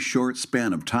very short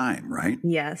span of time, right?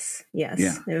 Yes. Yeah.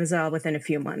 It was all within a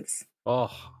few months.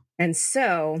 Oh. And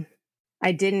so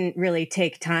I didn't really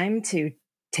take time to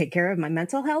take care of my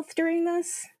mental health during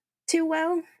this too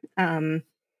well. And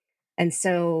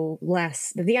so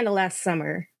at the end of last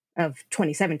summer of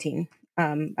 2017,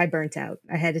 I burnt out.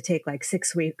 I had to take like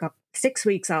 6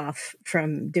 weeks off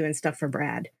from doing stuff for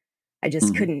Brad. I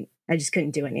just couldn't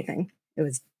do anything. It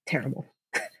was terrible.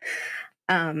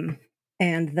 And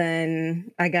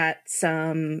then I got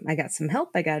some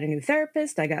help. I got a new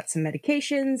therapist. I got some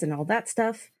medications and all that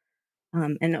stuff.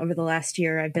 And over the last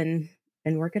year, I've been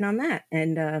working on that,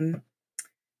 and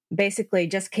basically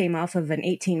just came off of an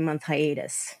 18-month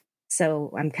hiatus.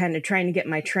 So I'm kind of trying to get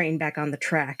my train back on the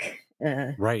track,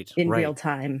 in real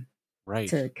time. Right.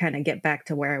 To kind of get back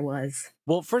to where I was.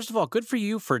 Well, first of all, good for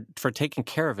you for taking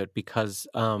care of it, because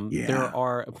there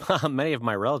are many of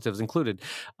my relatives included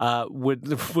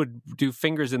would do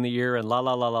fingers in the ear and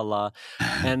la.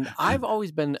 And I've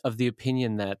always been of the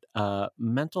opinion that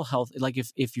mental health, like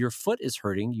if your foot is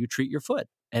hurting, you treat your foot.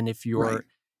 And if you're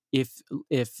if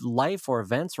life or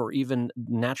events or even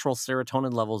natural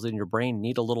serotonin levels in your brain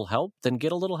need a little help, then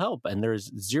get a little help. And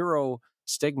there's zero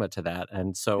stigma to that.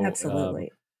 And so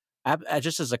absolutely.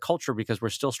 Just as a culture, because we're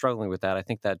still struggling with that, I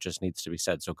think that just needs to be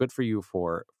said. So good for you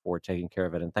for taking care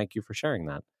of it, and thank you for sharing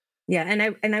that. Yeah,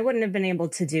 and I wouldn't have been able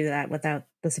to do that without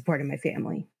the support of my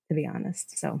family, to be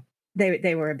honest. So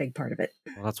they were a big part of it.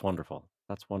 Well, that's wonderful.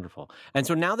 That's wonderful. And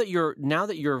so now that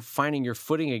you're finding your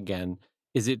footing again,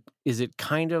 is it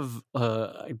kind of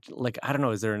like, I don't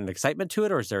know, is there an excitement to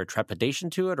it, or is there a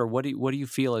trepidation to it, or what do you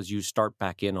feel as you start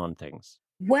back in on things?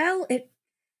 Well, it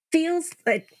feels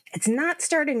like it's not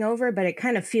starting over, but it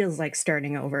kind of feels like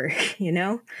starting over, you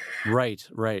know? Right.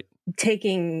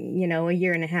 Taking, a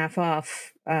year and a half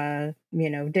off,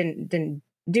 didn't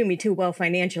do me too well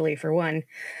financially, for one.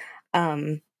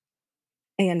 And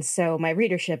so my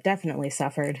readership definitely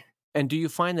suffered. And do you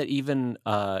find that even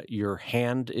your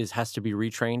hand has to be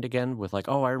retrained again with like,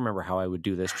 oh, I remember how I would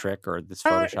do this trick or this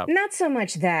Photoshop? Not so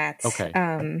much that. Okay.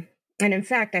 And in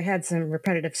fact, I had some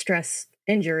repetitive stress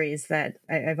injuries that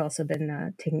I've also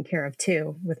been taking care of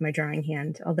too with my drawing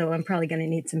hand, although I'm probably going to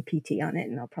need some PT on it,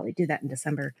 and I'll probably do that in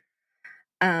December.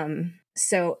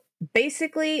 So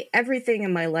basically everything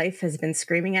in my life has been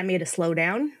screaming at me to slow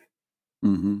down.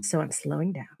 So I'm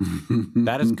slowing down.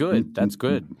 That is good. That's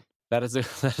good. That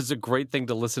is a great thing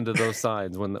to listen to those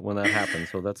signs when that happens.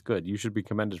 So that's good. You should be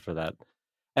commended for that.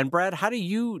 And Brad, how do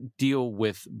you deal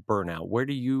with burnout?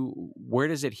 Where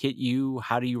does it hit you?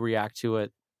 How do you react to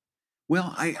it?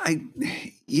 Well,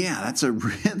 that's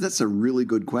a really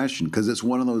good question, because it's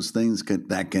one of those things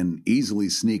that can easily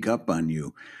sneak up on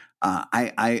you.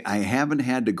 I haven't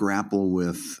had to grapple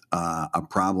with a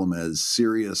problem as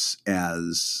serious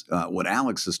as what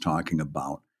Alex is talking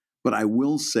about, But I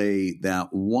will say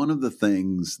that one of the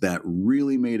things that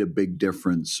really made a big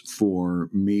difference for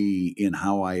me in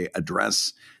how I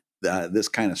address this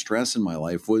kind of stress in my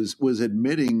life was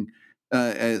admitting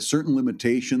certain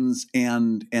limitations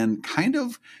and kind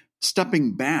of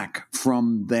stepping back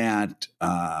from that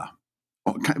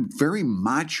very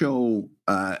macho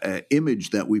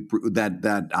image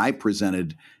that I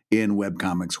presented in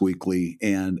Webcomics Weekly,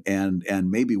 and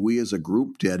maybe we as a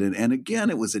group did, and again,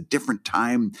 it was a different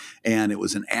time, and it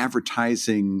was an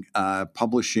advertising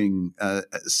publishing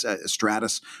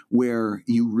stratus where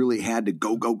you really had to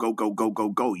go.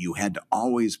 You had to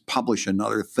always publish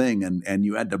another thing, and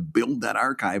you had to build that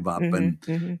archive up,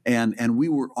 and we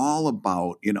were all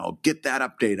about get that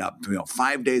update up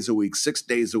 5 days a week, 6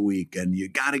 days a week, and you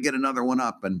got to get another one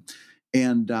up,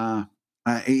 and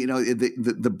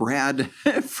the Brad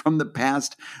from the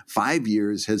past 5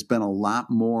 years has been a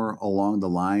lot more along the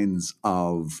lines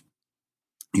of,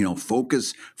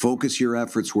 focus your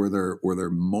efforts where they're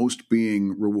most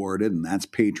being rewarded, and that's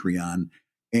Patreon.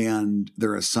 And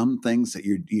there are some things that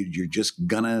you're just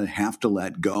gonna have to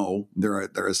let go. There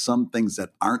are some things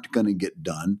that aren't gonna get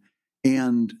done.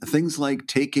 And things like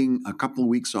taking a couple of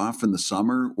weeks off in the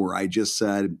summer, where I just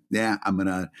said, "Yeah, I'm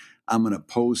gonna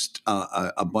post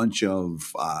a bunch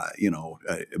of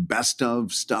best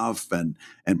of stuff and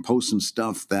post some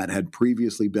stuff that had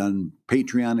previously been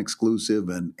Patreon exclusive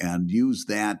and use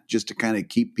that just to kind of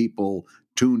keep people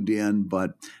tuned in,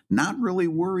 but not really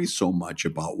worry so much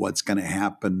about what's going to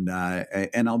happen.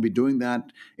 And I'll be doing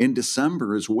that in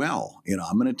December as well.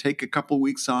 I'm going to take a couple of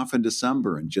weeks off in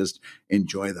December and just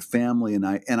enjoy the family. And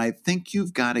I think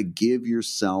you've got to give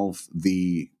yourself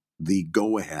the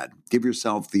go ahead, give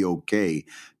yourself the okay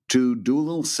to do a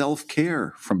little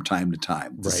self-care from time to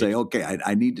time, to say, okay,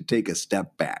 I need to take a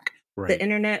step back. Right. The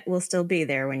internet will still be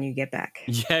there when you get back.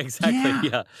 Yeah, exactly.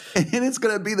 Yeah. And it's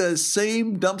going to be the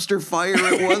same dumpster fire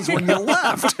it was when you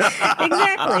left.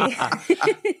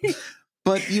 Exactly.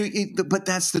 But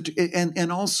that's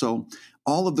and also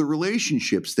all of the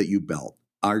relationships that you built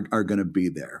are going to be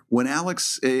there. When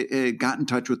Alex got in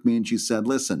touch with me and she said,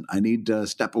 "Listen, I need to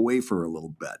step away for a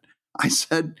little bit," I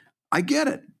said, "I get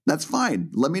it. That's fine.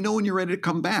 Let me know when you're ready to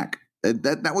come back." And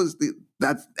that's it.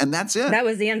 That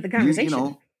was the end of the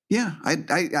conversation. Yeah,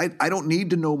 I don't need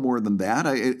to know more than that.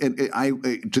 I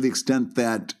to the extent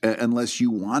that unless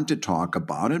you want to talk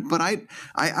about it, but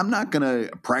I'm not going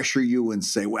to pressure you and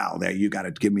say, well, there you got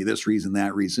to give me this reason,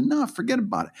 that reason. No, forget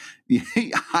about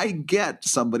it. I get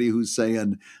somebody who's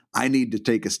saying I need to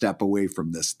take a step away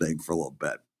from this thing for a little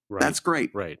bit. Right. That's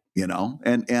great. Right.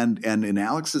 And in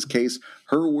Alex's case,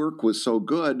 her work was so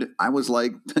good. I was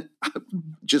like,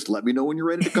 just let me know when you're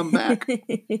ready to come back.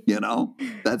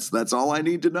 That's all I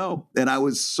need to know. And I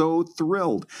was so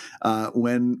thrilled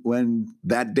when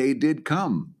that day did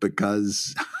come,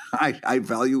 because I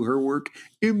value her work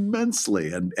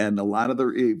immensely. And a lot of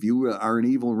if you are an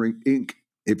Evil Ink,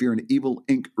 if you're an Evil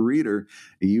Ink reader,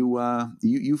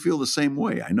 you feel the same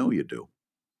way. I know you do.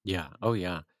 Yeah. Oh,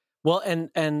 yeah. Well,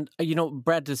 and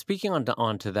Brad, speaking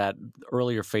onto that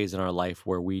earlier phase in our life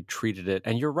where we treated it,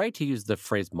 and you're right to use the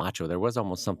phrase macho. There was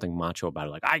almost something macho about it,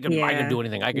 like I can do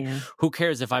anything. Who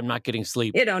cares if I'm not getting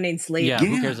sleep? You don't need sleep. Yeah.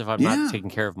 Who cares if I'm not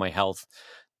taking care of my health?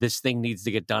 This thing needs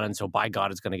to get done, and so by God,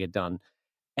 it's going to get done.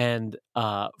 And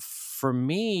for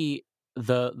me,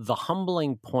 the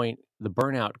humbling point, the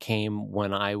burnout came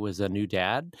when I was a new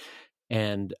dad,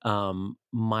 and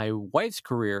my wife's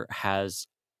career has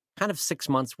kind of 6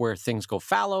 months where things go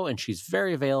fallow and she's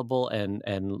very available and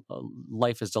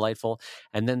life is delightful.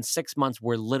 And then 6 months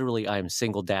where literally I'm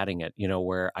single dadding it,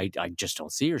 where I just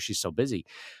don't see her. She's so busy.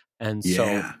 And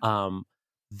so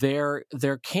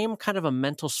there came kind of a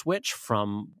mental switch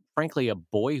from, frankly, a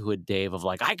boyhood Dave of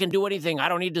like, I can do anything. I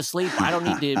don't need to sleep. I don't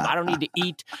need to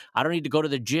eat. I don't need to go to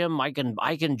the gym. I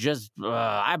can just,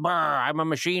 I'm a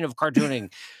machine of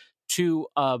cartooning. To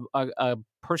a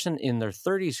person in their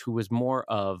 30s who was more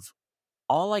of,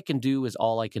 all I can do is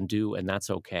all I can do, and that's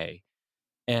okay.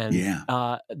 And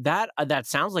that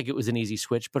sounds like it was an easy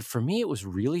switch, but for me, it was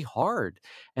really hard.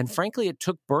 And frankly, it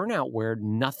took burnout where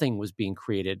nothing was being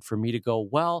created for me to go,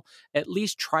 well, at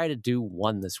least try to do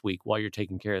one this week while you're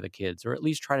taking care of the kids, or at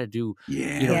least try to do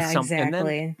something.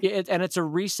 Exactly. And it's a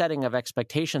resetting of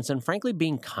expectations and frankly,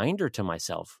 being kinder to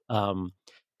myself.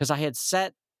 Because I had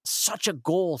set such a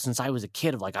goal since I was a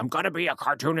kid of like, I'm going to be a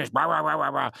cartoonist, blah, blah, blah, blah,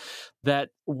 blah, that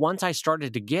once I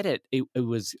started to get it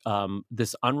was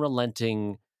this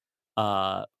unrelenting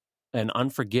and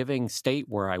unforgiving state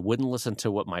where I wouldn't listen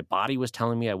to what my body was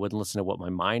telling me. I wouldn't listen to what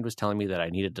my mind was telling me, that I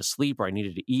needed to sleep or I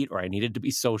needed to eat or I needed to be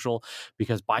social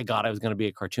because by God, I was going to be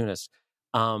a cartoonist.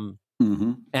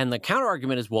 Mm-hmm. And the counter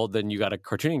argument is, well, then you got a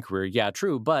cartooning career. Yeah,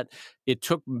 true. But it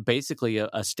took basically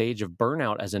a stage of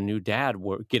burnout as a new dad,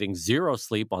 getting zero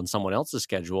sleep on someone else's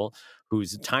schedule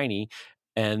who's tiny,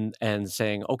 and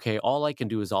saying, okay, all I can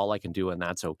do is all I can do, and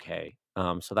that's okay.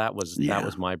 So that was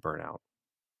my burnout.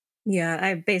 Yeah,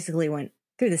 I basically went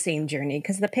through the same journey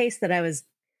because the pace that I was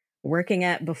working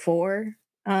at before,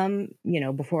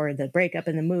 before the breakup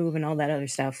and the move and all that other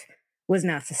stuff was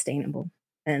not sustainable.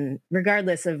 And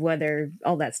regardless of whether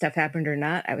all that stuff happened or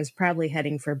not, I was probably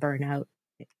heading for burnout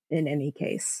in any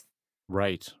case.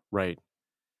 Right.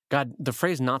 God, the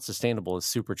phrase "not sustainable" is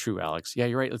super true, Alex. Yeah,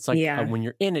 you're right. It's like when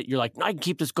you're in it, you're like, I can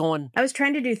keep this going. I was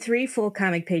trying to do 3 full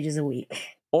comic pages a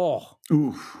week. Oh.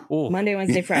 Monday,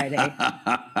 Wednesday, Friday.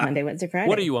 Monday, Wednesday, Friday.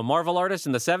 What are you, a Marvel artist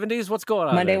in the 70s? What's going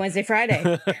on? Monday, Wednesday,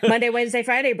 Friday. Monday, Wednesday,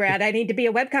 Friday, Brad. I need to be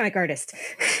a webcomic artist.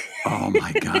 Oh,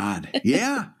 my God.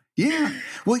 Yeah.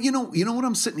 Well, you know what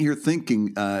I'm sitting here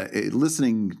thinking,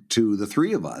 listening to the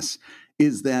three of us,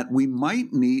 is that we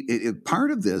might need,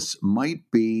 part of this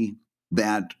might be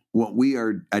that what we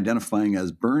are identifying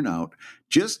as burnout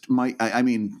just might,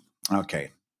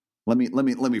 okay. Let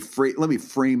me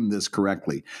frame this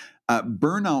correctly.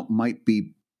 Burnout might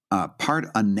be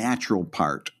a natural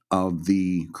part of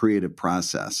the creative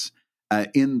process,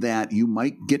 in that you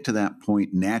might get to that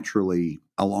point naturally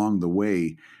along the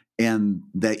way, and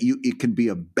that it can be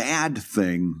a bad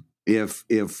thing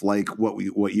if like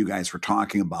what you guys were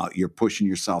talking about, you're pushing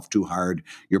yourself too hard,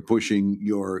 you're pushing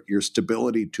your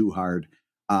stability too hard.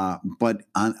 But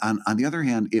on the other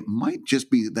hand, it might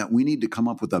just be that we need to come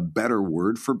up with a better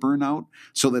word for burnout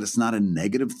so that it's not a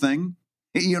negative thing.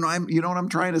 You know what I'm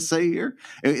trying to say here?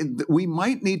 We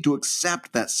might need to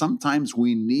accept that sometimes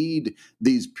we need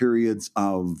these periods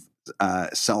of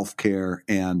self-care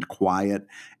and quiet,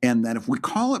 and that if we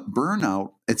call it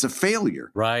burnout, it's a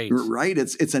failure. Right.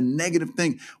 It's a negative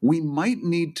thing. We might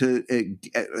need to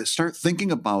start thinking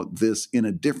about this in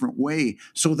a different way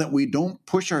so that we don't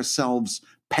push ourselves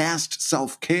past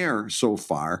self-care so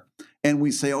far, and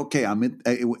we say, okay, I'm in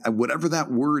whatever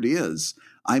that word is,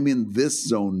 I'm in this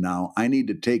zone now. I need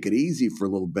to take it easy for a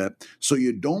little bit so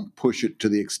you don't push it to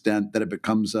the extent that it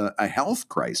becomes a health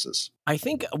crisis. I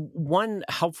think one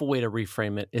helpful way to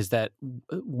reframe it is that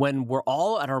when we're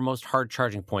all at our most hard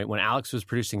charging point, when Alex was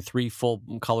producing 3 full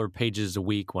color pages a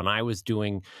week, when I was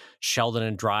doing Sheldon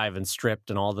and Drive and Stripped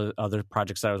and all the other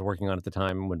projects that I was working on at the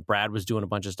time, when Brad was doing a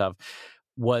bunch of stuff,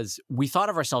 we thought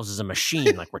of ourselves as a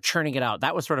machine, like we're churning it out.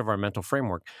 That was sort of our mental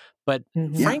framework. But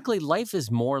frankly, life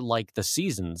is more like the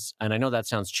seasons. And I know that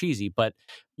sounds cheesy, but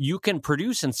you can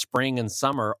produce in spring and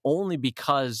summer only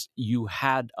because you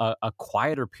had a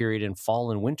quieter period in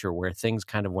fall and winter where things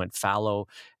kind of went fallow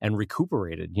and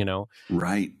recuperated,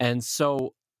 Right. And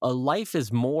so a life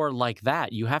is more like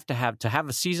that. You have to have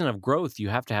a season of growth. You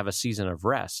have to have a season of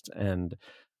rest. And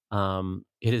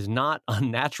it is not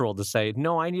unnatural to say,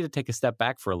 no, I need to take a step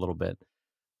back for a little bit,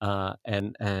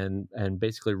 and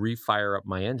basically refire up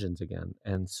my engines again.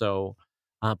 And so,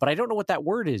 but I don't know what that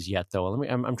word is yet, though.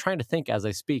 I'm trying to think as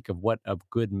I speak of what a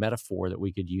good metaphor that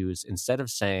we could use instead of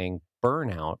saying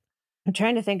burnout. I'm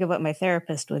trying to think of what my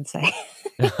therapist would say.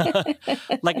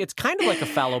 Like, it's kind of like a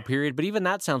fallow period, but even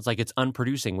that sounds like it's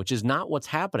unproducing, which is not what's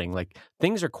happening. Like,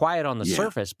 things are quiet on the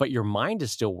surface, but your mind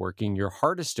is still working, your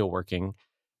heart is still working.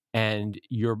 And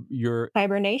your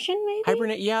hibernation,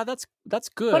 maybe? Yeah, that's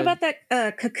good. What about that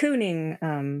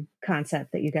cocooning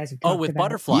concept that you guys have talked about? Oh, with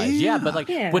butterflies, yeah. But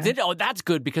that's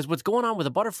good because what's going on with a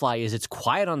butterfly is it's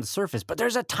quiet on the surface, but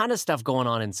there's a ton of stuff going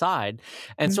on inside.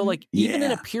 And so, like, even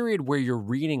in a period where you're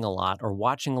reading a lot or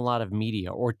watching a lot of media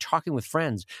or talking with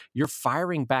friends, you're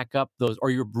firing back up those, or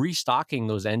you're restocking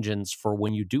those engines for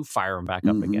when you do fire them back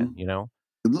up again.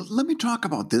 Let me talk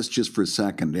about this just for a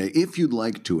second, if you'd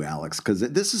like to, Alex, because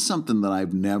this is something that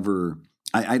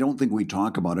I don't think we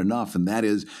talk about enough. And that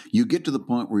is, you get to the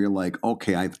point where you're like,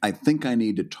 okay, I think I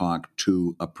need to talk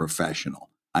to a professional.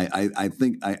 I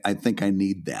think I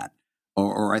need that.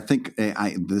 Or I think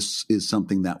this is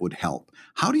something that would help.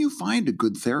 How do you find a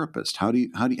good therapist? How do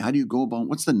you go about,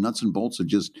 what's the nuts and bolts of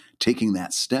just taking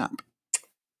that step?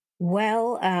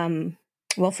 Well,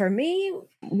 for me,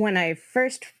 when I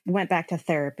first went back to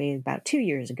therapy about 2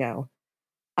 years ago,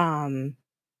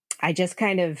 I just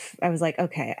I was like,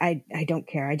 okay, I don't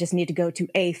care. I just need to go to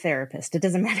a therapist. It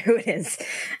doesn't matter who it is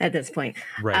at this point.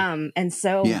 Right. And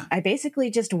so I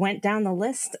basically just went down the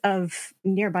list of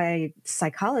nearby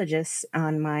psychologists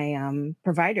on my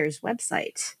provider's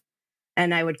website.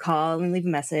 And I would call and leave a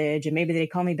message, and maybe they'd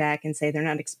call me back and say they're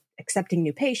not accepting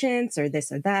new patients or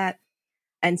this or that.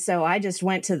 And so I just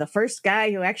went to the first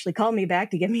guy who actually called me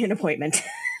back to give me an appointment.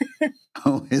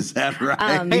 Oh, is that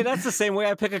right? Hey, that's the same way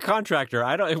I pick a contractor.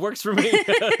 It works for me.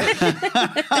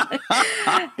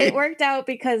 It worked out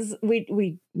because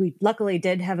we luckily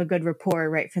did have a good rapport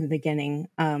right from the beginning.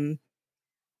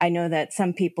 I know that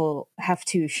some people have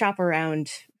to shop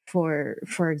around for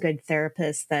a good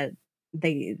therapist that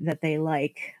they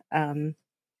like.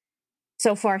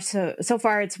 So far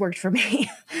it's worked for me.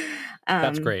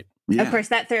 That's great. Yeah. Of course,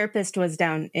 that therapist was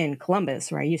down in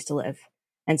Columbus, where I used to live.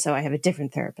 And so I have a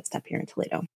different therapist up here in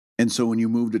Toledo. And so when you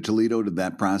moved to Toledo, did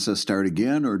that process start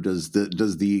again, or does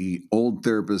the old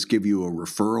therapist give you a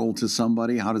referral to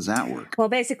somebody? How does that work? Well,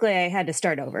 basically, I had to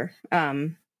start over.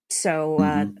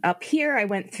 Up here, I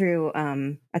went through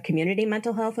a community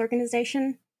mental health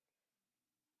organization.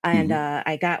 And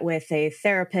I got with a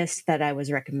therapist that I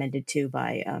was recommended to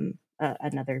by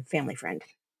another family friend.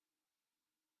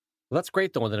 Well, that's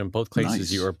great, though, that in both places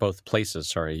Nice.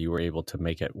 you were able to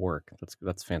make it work.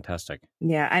 That's fantastic.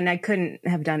 Yeah, and I couldn't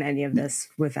have done any of this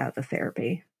without the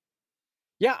therapy.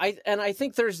 Yeah, I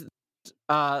think there's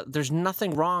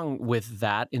nothing wrong with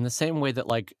that, in the same way that,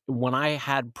 like, when I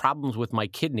had problems with my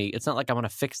kidney, it's not like I'm going to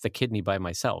fix the kidney by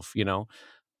myself, you know?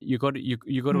 You go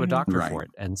to a doctor Right. for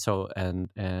it. And so,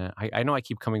 I know I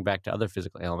keep coming back to other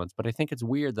physical ailments, but I think it's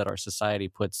weird that our society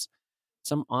puts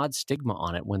some odd stigma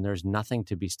on it when there's nothing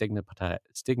to be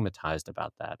stigmatized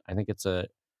about that. I think it's a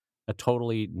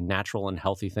totally natural and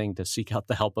healthy thing to seek out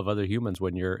the help of other humans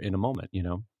when you're in a moment, you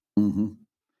know? Mm-hmm.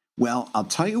 Well, I'll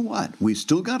tell you what, we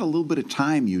still got a little bit of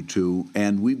time, you two,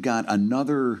 and we've got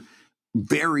another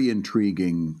very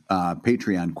intriguing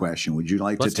Patreon question. Would you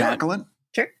like Let's to tackle it?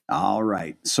 Sure. All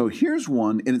right. So here's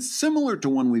one, and it's similar to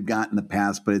one we've got in the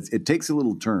past, but it takes a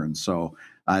little turn. So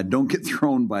don't get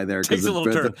thrown by there. Takes a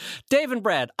little turn. Dave and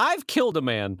Brad, I've killed a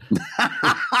man.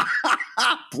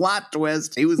 Plot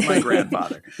twist. He was my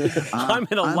grandfather. I'm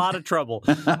in a lot of trouble.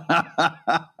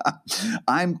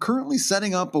 I'm currently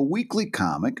setting up a weekly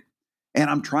comic, and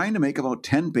I'm trying to make about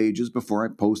 10 pages before I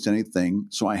post anything,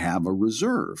 so I have a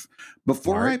reserve.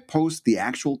 Before I post the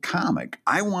actual comic,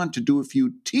 I want to do a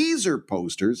few teaser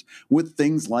posters with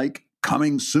things like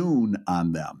 "coming soon"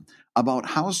 on them. About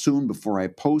how soon before I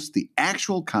post the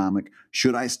actual comic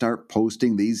should I start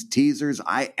posting these teasers?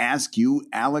 I ask you,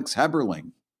 Alex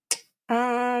Heberling.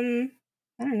 I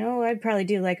don't know. I'd probably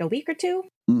do like a week or two.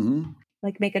 Mm-hmm.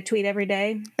 Like make a tweet every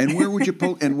day. And where would you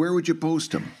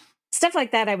post them? Stuff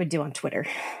like that I would do on Twitter,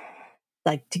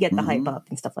 like to get the hype up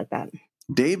and stuff like that.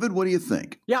 David, what do you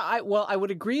think? Yeah, I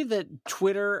would agree that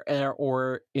Twitter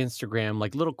or Instagram,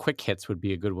 like little quick hits, would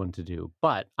be a good one to do.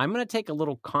 But I'm going to take a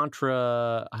little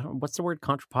what's the word?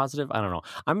 Contrapositive? I don't know.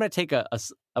 I'm going to take a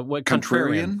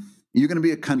contrarian. You're going to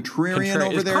be a contrarian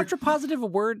over there? Is contrapositive a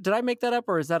word? Did I make that up,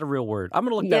 or is that a real word? I'm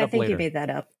going to look that up later. I think you made that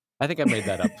up. I think I made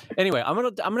that up. Anyway, I'm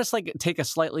gonna take a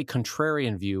slightly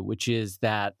contrarian view, which is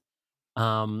that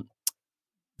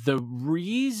the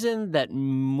reason that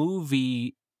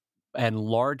movie and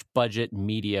large budget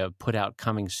media put out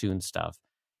coming soon stuff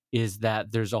is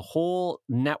that there's a whole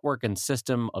network and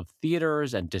system of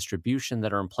theaters and distribution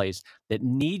that are in place that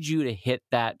need you to hit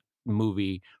that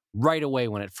movie right away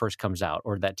when it first comes out,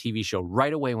 or that TV show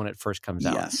right away when it first comes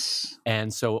out. Yes.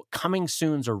 And so coming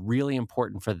soons are really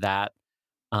important for that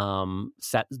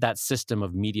that system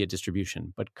of media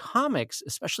distribution. But comics,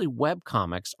 especially web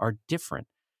comics, are different.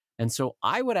 And so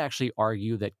I would actually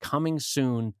argue that coming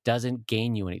soon doesn't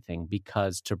gain you anything,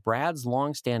 because to Brad's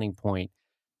longstanding point,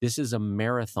 this is a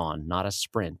marathon, not a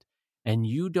sprint. And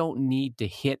you don't need to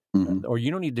hit, or you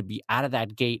don't need to be out of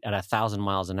that gate at 1,000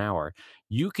 miles an hour.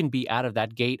 You can be out of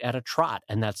that gate at a trot,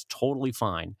 and that's totally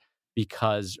fine.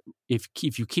 Because if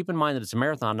you keep in mind that it's a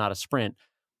marathon, not a sprint,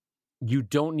 you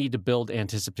don't need to build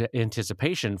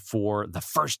anticipation for the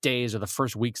first days or the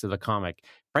first weeks of the comic.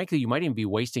 Frankly, you might even be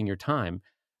wasting your time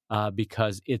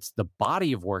because it's the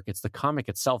body of work, it's the comic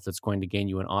itself that's going to gain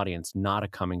you an audience, not a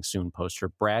coming soon poster.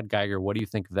 Brad Geiger, what do you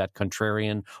think of that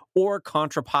contrarian or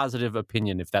contrapositive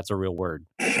opinion, if that's a real word?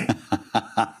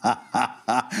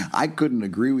 I couldn't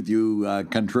agree with you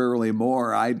contrarily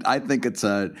more. I think it's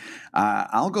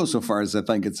I'll go so far as I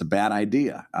think it's a bad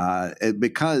idea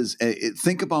because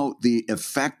think about the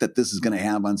effect that this is going to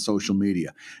have on social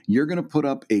media. You're going to put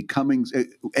up a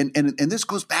and this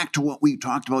goes back to what we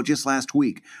talked about just last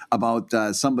week about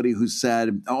somebody who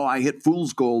said, "Oh, I hit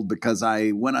fool's gold because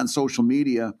I went on social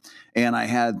media and I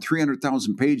had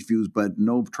 300,000 page views, but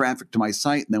no traffic to my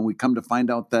site." And then we come to find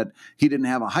out that he didn't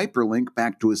have a hyperlink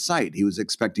back to his site. He was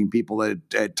expecting people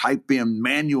to type in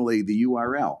manually the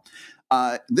URL.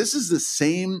 This is the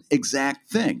same exact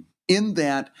thing. In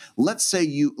that, let's say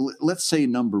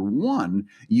number one,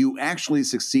 you actually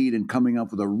succeed in coming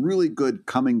up with a really good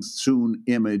coming soon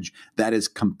image that is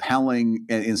compelling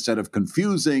instead of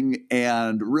confusing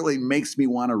and really makes me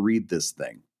want to read this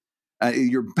thing.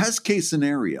 Your best case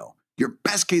scenario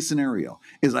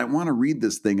is I want to read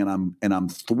this thing and I'm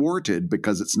thwarted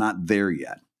because it's not there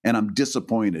yet. And I'm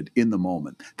disappointed in the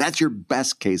moment. That's your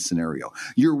best case scenario.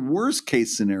 Your worst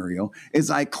case scenario is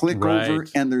I click over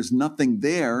and there's nothing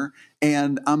there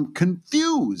and I'm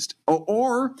confused.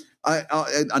 Or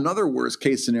another worst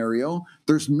case scenario,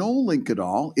 there's no link at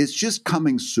all. It's just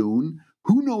coming soon.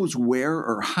 Who knows where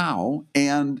or how?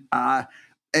 And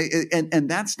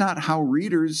that's not how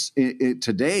readers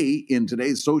today, in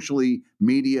today's socially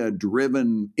media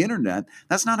driven internet,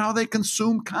 that's not how they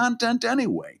consume content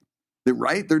anyway.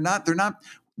 Right? They're not,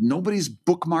 nobody's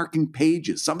bookmarking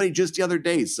pages. Somebody just the other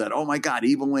day said, oh my God,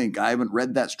 Evil Ink. I haven't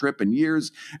read that strip in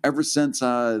years. Ever since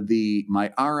my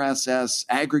RSS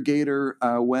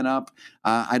aggregator went up,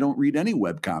 I don't read any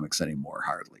webcomics anymore,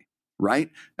 hardly. Right?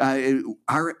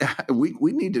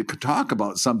 We need to talk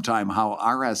about sometime how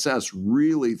RSS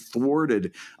really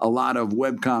thwarted a lot of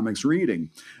webcomics reading.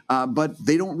 But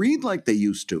they don't read like they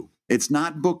used to. It's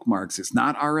not bookmarks. It's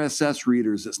not RSS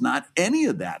readers. It's not any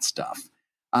of that stuff.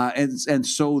 And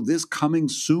so this coming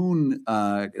soon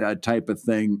type of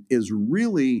thing is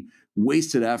really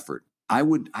wasted effort. I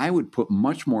would put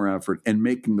much more effort in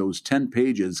making those 10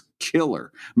 pages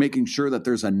killer, making sure that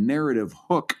there's a narrative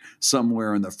hook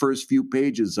somewhere in the first few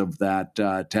pages of that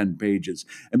 10 pages,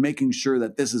 and making sure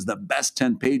that this is the best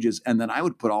 10 pages. And then I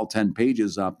would put all 10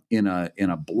 pages up in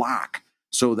a block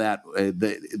so that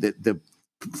the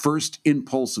first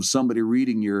impulse of somebody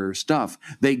reading your stuff,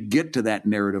 they get to that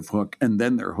narrative hook and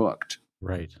then they're hooked.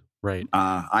 Right.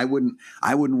 I wouldn't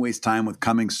waste time with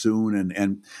coming soon.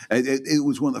 And it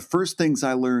was one of the first things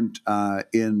I learned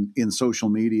in social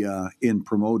media in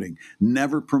promoting.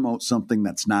 Never promote something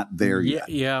that's not there yet.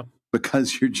 Yeah.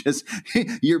 Because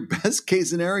your best case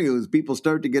scenario is people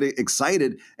start to get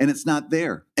excited and it's not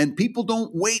there. And people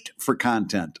don't wait for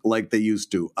content like they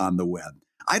used to on the web.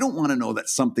 I don't want to know that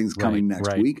something's coming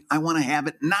next week. I want to have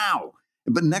it now.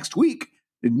 But next week,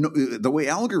 the way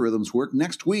algorithms work,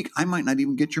 next week, I might not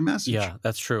even get your message. Yeah,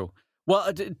 that's true.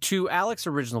 Well, to Alex's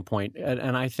original point,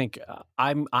 and I think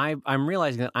I'm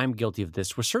realizing that I'm guilty of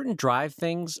this. With certain Drive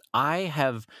things, I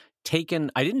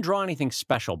didn't draw anything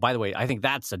special. By the way, I think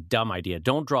that's a dumb idea.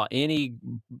 Don't draw any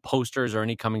posters or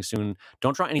any coming soon.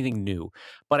 Don't draw anything new.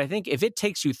 But I think if it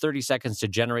takes you 30 seconds to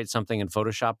generate something in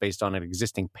Photoshop based on an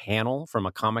existing panel from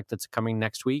a comic that's coming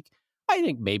next week, I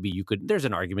think maybe there's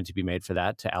an argument to be made for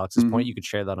that. To Alex's point, you could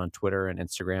share that on Twitter and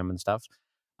Instagram and stuff.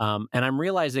 And I'm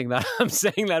realizing that I'm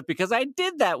saying that because I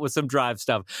did that with some Drive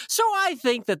stuff. So I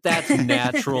think that that's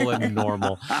natural and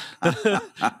normal.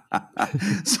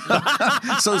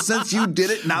 So since you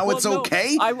did it, now it's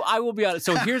okay? I will be honest.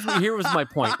 So here was my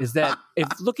point, is that if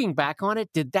looking back on it,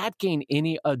 did that gain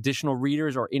any additional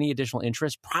readers or any additional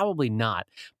interest? Probably not.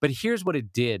 But here's what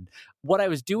it did. What I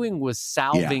was doing was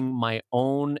salving my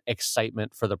own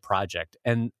excitement for the project.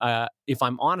 And if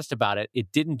I'm honest about it,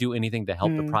 it didn't do anything to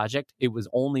help the project. It was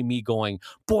only me going,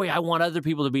 boy, I want other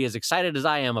people to be as excited as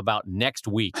I am about next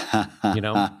week.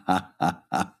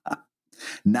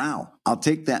 Now, I'll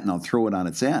take that and I'll throw it on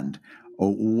its end.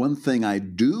 One thing I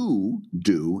do,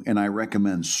 and I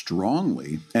recommend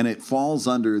strongly, and it falls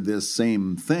under this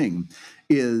same thing,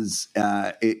 is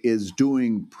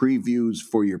doing previews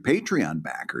for your Patreon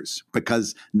backers,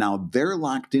 because now they're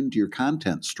locked into your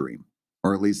content stream,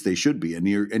 or at least they should be, and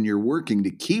you're working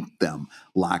to keep them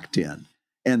locked in.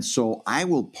 And so I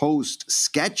will post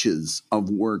sketches of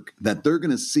work that they're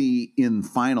going to see in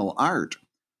final art,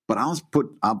 but I'll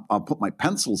put my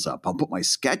pencils up, I'll put my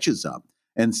sketches up,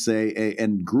 and say,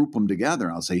 and group them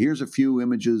together. I'll say, here's a few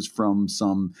images from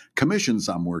some commissions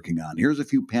I'm working on. Here's a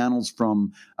few panels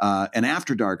from an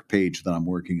After Dark page that I'm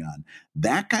working on.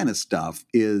 That kind of stuff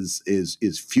is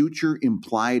future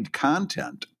implied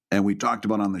content, and we talked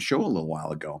about on the show a little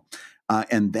while ago.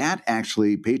 And that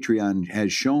actually, Patreon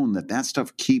has shown that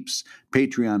stuff keeps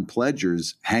Patreon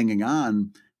pledgers hanging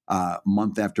on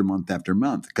month after month after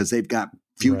month, because they've got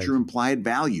future implied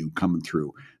value coming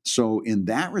through. So in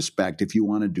that respect, if you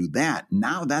want to do that,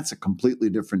 now that's a completely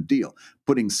different deal.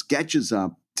 Putting sketches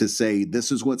up to say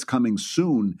this is what's coming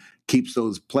soon keeps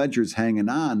those pledgers hanging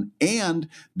on, and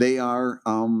they are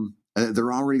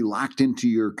they're already locked into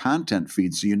your content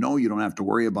feed, so you don't have to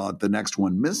worry about the next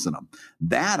one missing them.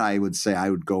 That I would say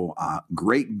I would go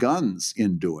great guns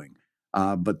in doing.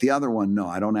 But the other one, no,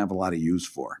 I don't have a lot of use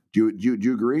for. Do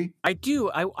you agree? I do.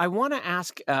 I want to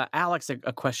ask Alex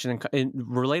a question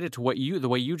related to the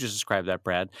way you just described that,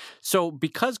 Brad. So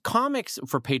because comics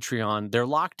for Patreon, they're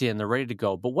locked in, they're ready to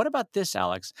go. But what about this,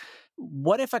 Alex?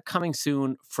 What if a coming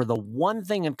soon for the one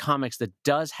thing in comics that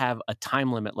does have a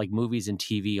time limit, like movies and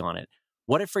TV on it?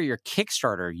 What if for your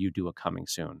Kickstarter you do a coming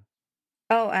soon?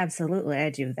 Oh, absolutely. I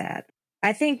do that.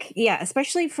 I think, yeah,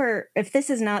 especially for if this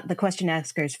is not the Question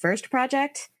Asker's first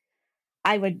project,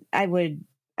 I would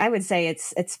say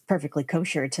it's perfectly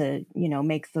kosher to,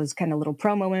 make those kind of little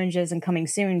promo images and coming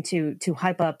soon to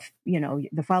hype up,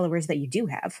 the followers that you do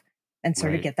have and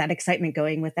sort of get that excitement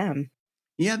going with them.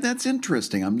 Yeah, that's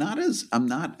interesting. I'm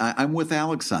with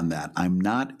Alex on that. I'm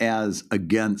not as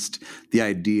against the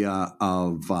idea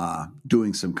of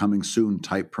doing some coming soon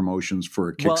type promotions for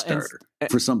a Kickstarter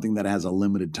for something that has a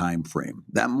limited time frame.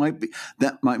 That might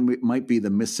be the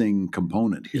missing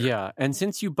component here. Yeah, and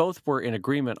since you both were in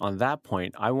agreement on that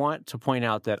point, I want to point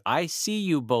out that I see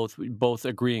you both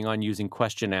agreeing on using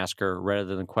Question Asker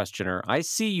rather than Questioner. I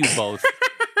see you both.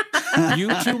 You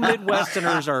two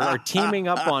Midwesterners are teaming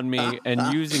up on me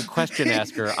and using Question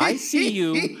Asker. I see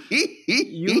you.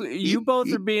 You both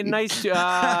are being nice.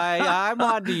 I'm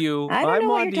on to you. I'm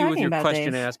on to you with your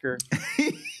Question Asker.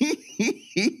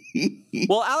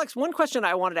 Well, Alex, one question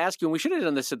I wanted to ask you, and we should have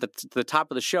done this at the top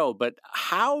of the show, but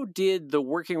how did the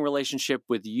working relationship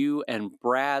with you and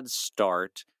Brad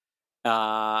start?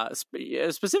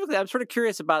 Specifically, I'm sort of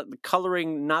curious about the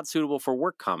coloring not suitable for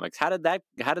work comics. How did that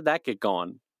get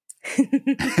going?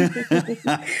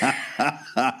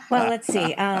 Well, let's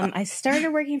see. I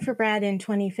started working for Brad in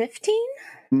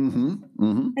 2015,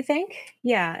 I think.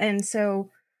 Yeah, and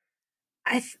so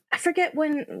I forget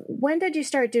when did you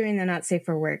start doing the Not Safe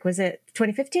for Work? Was it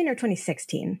 2015 or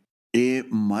 2016?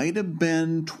 It might have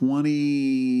been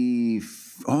 20.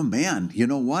 Oh man, you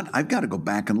know what? I've got to go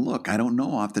back and look. I don't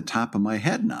know off the top of my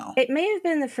head now. It may have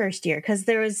been the first year because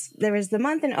there was the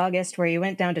month in August where you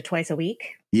went down to twice a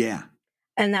week. Yeah.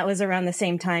 And that was around the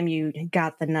same time you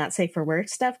got the Not Safe for Work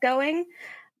stuff going.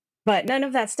 But none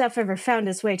of that stuff ever found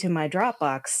its way to my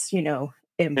Dropbox,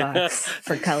 inbox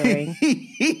for coloring.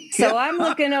 So I'm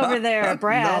looking over there at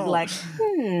Brad like,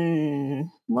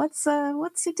 what's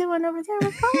he doing over there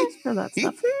with colors for that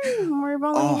stuff?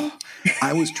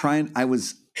 I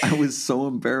was so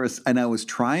embarrassed, and I was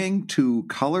trying to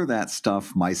color that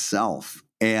stuff myself,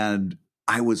 and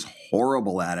I was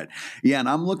horrible at it. Yeah, and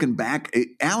I'm looking back.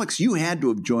 Alex, you had to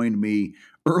have joined me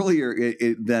earlier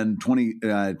than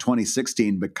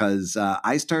 2016 because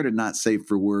I started Not Safe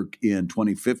for Work in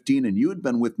 2015, and you had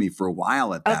been with me for a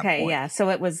while at that point. Okay, yeah, so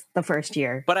it was the first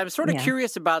year. But I'm sort of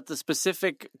curious about the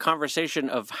specific conversation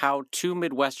of how two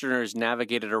Midwesterners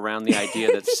navigated around the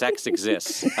idea that sex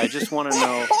exists. I just want to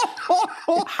know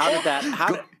how did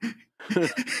that...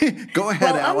 Go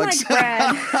ahead, Alex.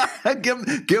 Brad, give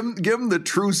him the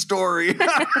true story.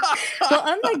 Well,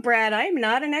 unlike Brad, I'm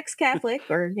not an ex-Catholic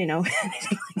or anything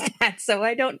like that, so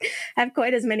I don't have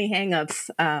quite as many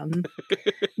hangups.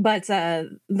 But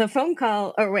the phone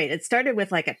call, it started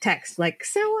with like a text, like,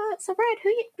 so Brad,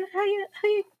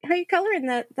 how you coloring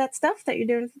that stuff that you're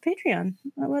doing for Patreon?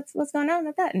 What's going on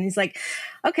with that? And he's like,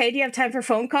 okay, do you have time for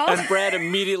phone call? And Brad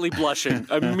immediately blushing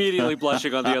on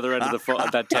the other end of the phone,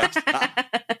 of that text.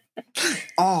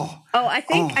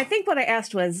 I think what I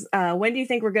asked was, when do you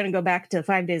think we're going to go back to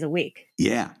 5 days a week?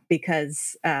 Yeah,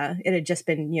 because it had just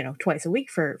been twice a week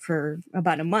for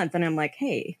about a month, and I'm like,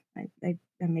 hey,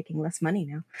 I'm making less money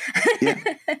now.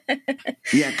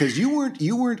 Yeah, because you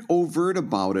weren't overt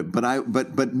about it,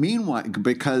 but meanwhile,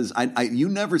 because you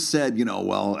never said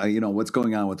what's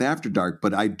going on with After Dark,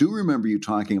 but I do remember you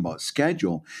talking about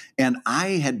schedule, and I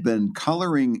had been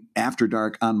coloring After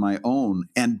Dark on my own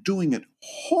and doing it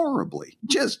horribly,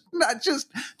 just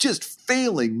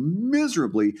failing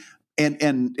miserably.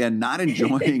 And not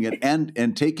enjoying it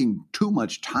and taking too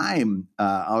much time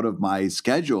out of my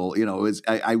schedule,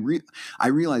 I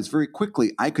realized very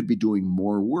quickly I could be doing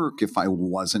more work if I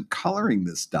wasn't coloring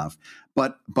this stuff.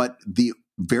 But the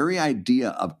very idea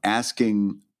of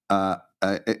asking, and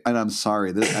I'm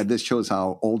sorry, this shows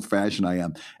how old fashioned I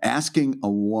am. Asking a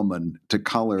woman to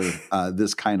color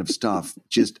this kind of stuff,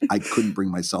 I couldn't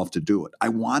bring myself to do it. I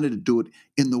wanted to do it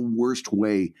in the worst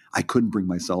way. I couldn't bring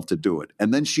myself to do it.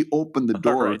 And then she opened the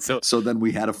door. Right, so then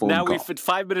we had a phone call. Now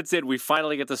 5 minutes in, we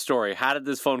finally get the story. How did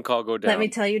this phone call go down? Let me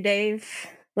tell you, Dave.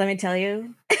 Let me tell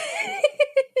you.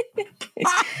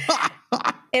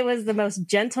 It was the most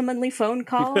gentlemanly phone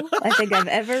call I think I've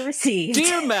ever received.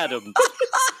 Dear madam.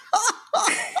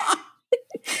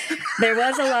 There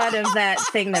was a lot of that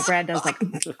thing that Brad does, like,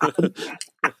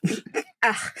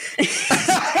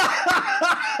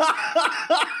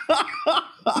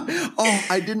 Oh,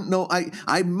 I didn't know.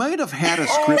 I might have had a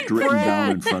script written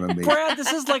down in front of me. Brad,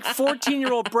 this is like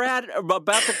 14-year-old Brad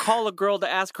about to call a girl to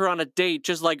ask her on a date,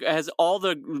 just like has all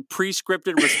the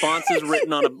pre-scripted responses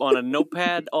written on a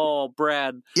notepad. Oh,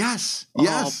 Brad. Yes.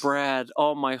 Oh, Brad.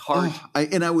 Oh, my heart.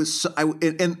 And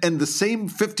the same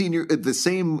the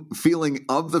same feeling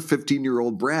of the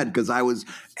 15-year-old Brad, because I was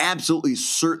absolutely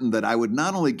certain that I would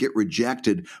not only get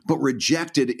rejected, but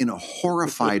rejected in a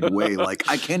horrified way. Like,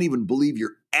 I can't even believe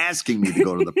you're asking me to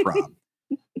go to the prom.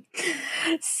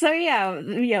 So yeah,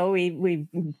 we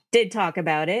did talk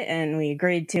about it, and we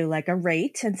agreed to like a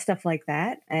rate and stuff like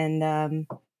that. And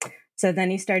so then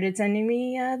he started sending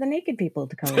me the naked people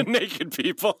to color. The naked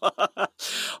people.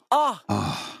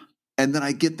 And then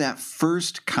I get that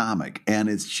first comic, and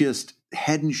it's just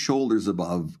head and shoulders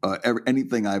above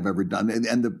anything I've ever done.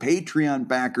 And the Patreon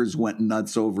backers went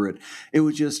nuts over it. It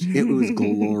was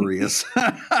glorious.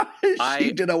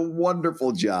 She did a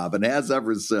wonderful job and has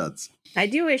ever since. I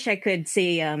do wish I could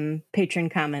see patron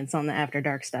comments on the After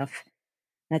Dark stuff.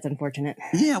 That's unfortunate.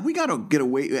 Yeah, we got to get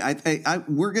away.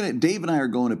 Dave and I are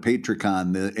going to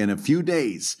PatreCon in a few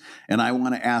days, and I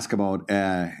want to ask about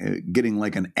getting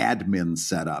like an admin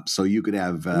set up so you could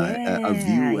have a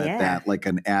view at that, like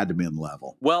an admin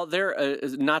level. Well,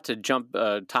 not to jump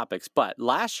topics, but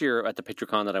last year at the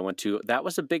PatreCon that I went to, that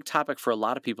was a big topic for a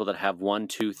lot of people that have 1,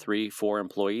 2, 3, 4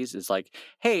 employees. Is like,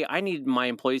 hey, I need my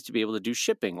employees to be able to do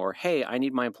shipping, or hey, I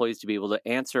need my employees to be able to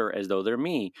answer as though they're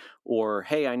me, or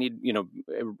hey, I need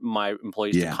my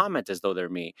employees to comment as though they're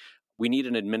me. We need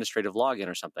an administrative login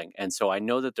or something. And so I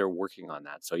know that they're working on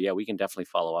that. So yeah, we can definitely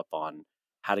follow up on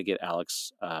how to get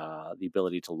Alex the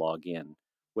ability to log in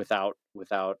without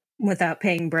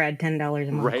paying Brad $10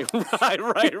 a month. Right.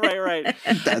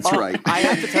 That's right. I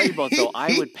have to tell you both, though,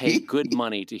 I would pay good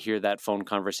money to hear that phone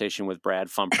conversation with Brad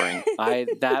Fumpering.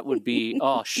 That would be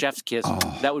chef's kiss.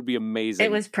 That would be amazing.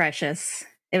 It was precious.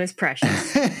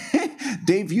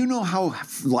 Dave, you know how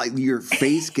like your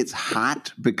face gets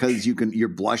hot because you're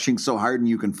blushing so hard and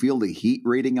you can feel the heat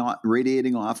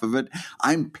radiating off of it.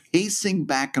 I'm pacing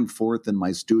back and forth in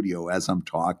my studio as I'm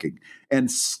talking and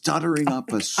stuttering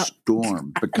up a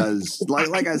storm because,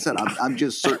 like I said, I'm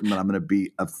just certain that I'm going to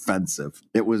be offensive.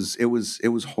 It was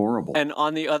horrible. And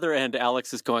on the other end,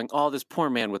 Alex is going, "Oh, this poor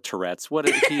man with Tourette's. What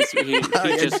is he just?"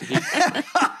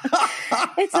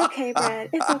 It's okay, Brad.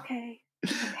 It's okay.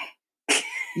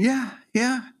 Yeah,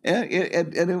 and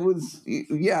it was,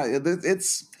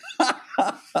 it's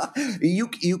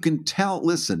you can tell.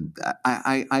 Listen,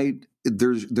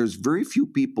 there's very few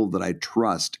people that I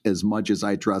trust as much as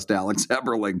I trust Alex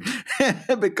Heberling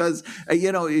because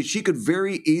she could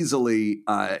very easily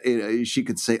she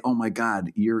could say, "Oh my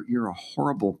God, you're a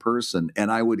horrible person,"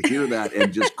 and I would hear that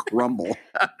and just crumble.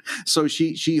 So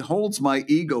she holds my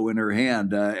ego in her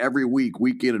hand every week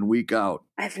in and week out.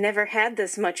 I've never had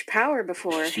this much power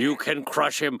before. You can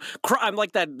crush him. I'm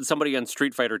like that somebody on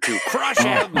Street Fighter 2. Crush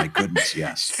him! Oh my goodness,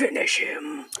 yes. Finish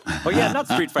him. Oh yeah, not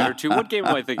Street Fighter 2. What game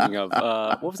am I thinking of?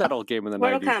 What was that old game in the 90s?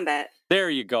 Mortal Kombat. There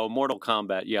you go, Mortal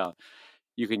Kombat, yeah.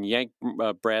 You can yank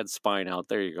Brad's spine out.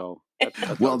 There you go.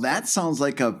 Well, that sounds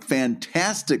like a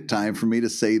fantastic time for me to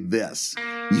say this.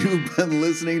 You've been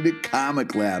listening to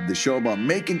Comic Lab, the show about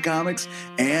making comics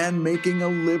and making a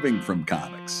living from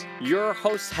comics. Your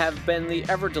hosts have been the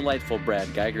ever-delightful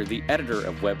Brad Geiger, the editor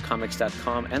of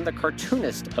webcomics.com and the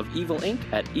cartoonist of Evil Inc.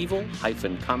 at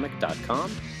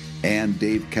evil-comic.com. And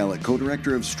Dave Kellett,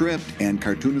 co-director of Stripped and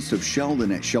cartoonist of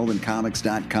Sheldon at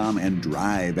sheldoncomics.com and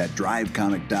Drive at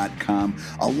drivecomic.com,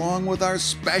 along with our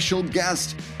special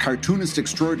guest, cartoonist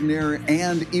extraordinaire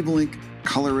and Evil Inc.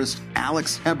 colorist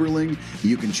Alex Heberling.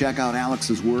 You can check out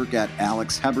Alex's work at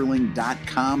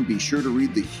alexheberling.com. Be sure to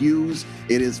read the hues.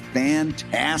 It is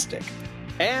fantastic.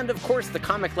 And, of course, the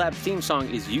Comic Lab theme song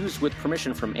is used with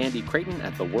permission from Andy Creighton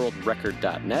at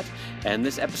theworldrecord.net. And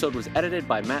this episode was edited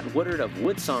by Matt Woodard of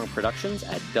Woodsong Productions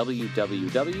at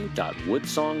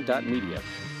www.woodsong.media.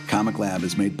 Comic Lab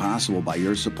is made possible by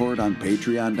your support on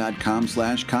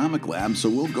patreon.com/Comic Lab, so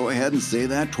we'll go ahead and say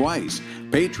that twice.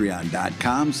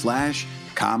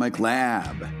 Patreon.com/Comic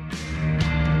Lab.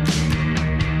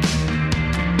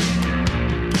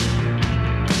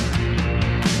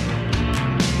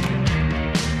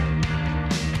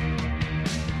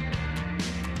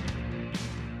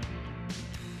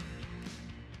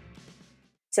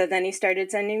 So then he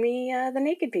started sending me the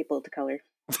naked people to color.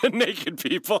 The naked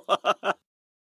people.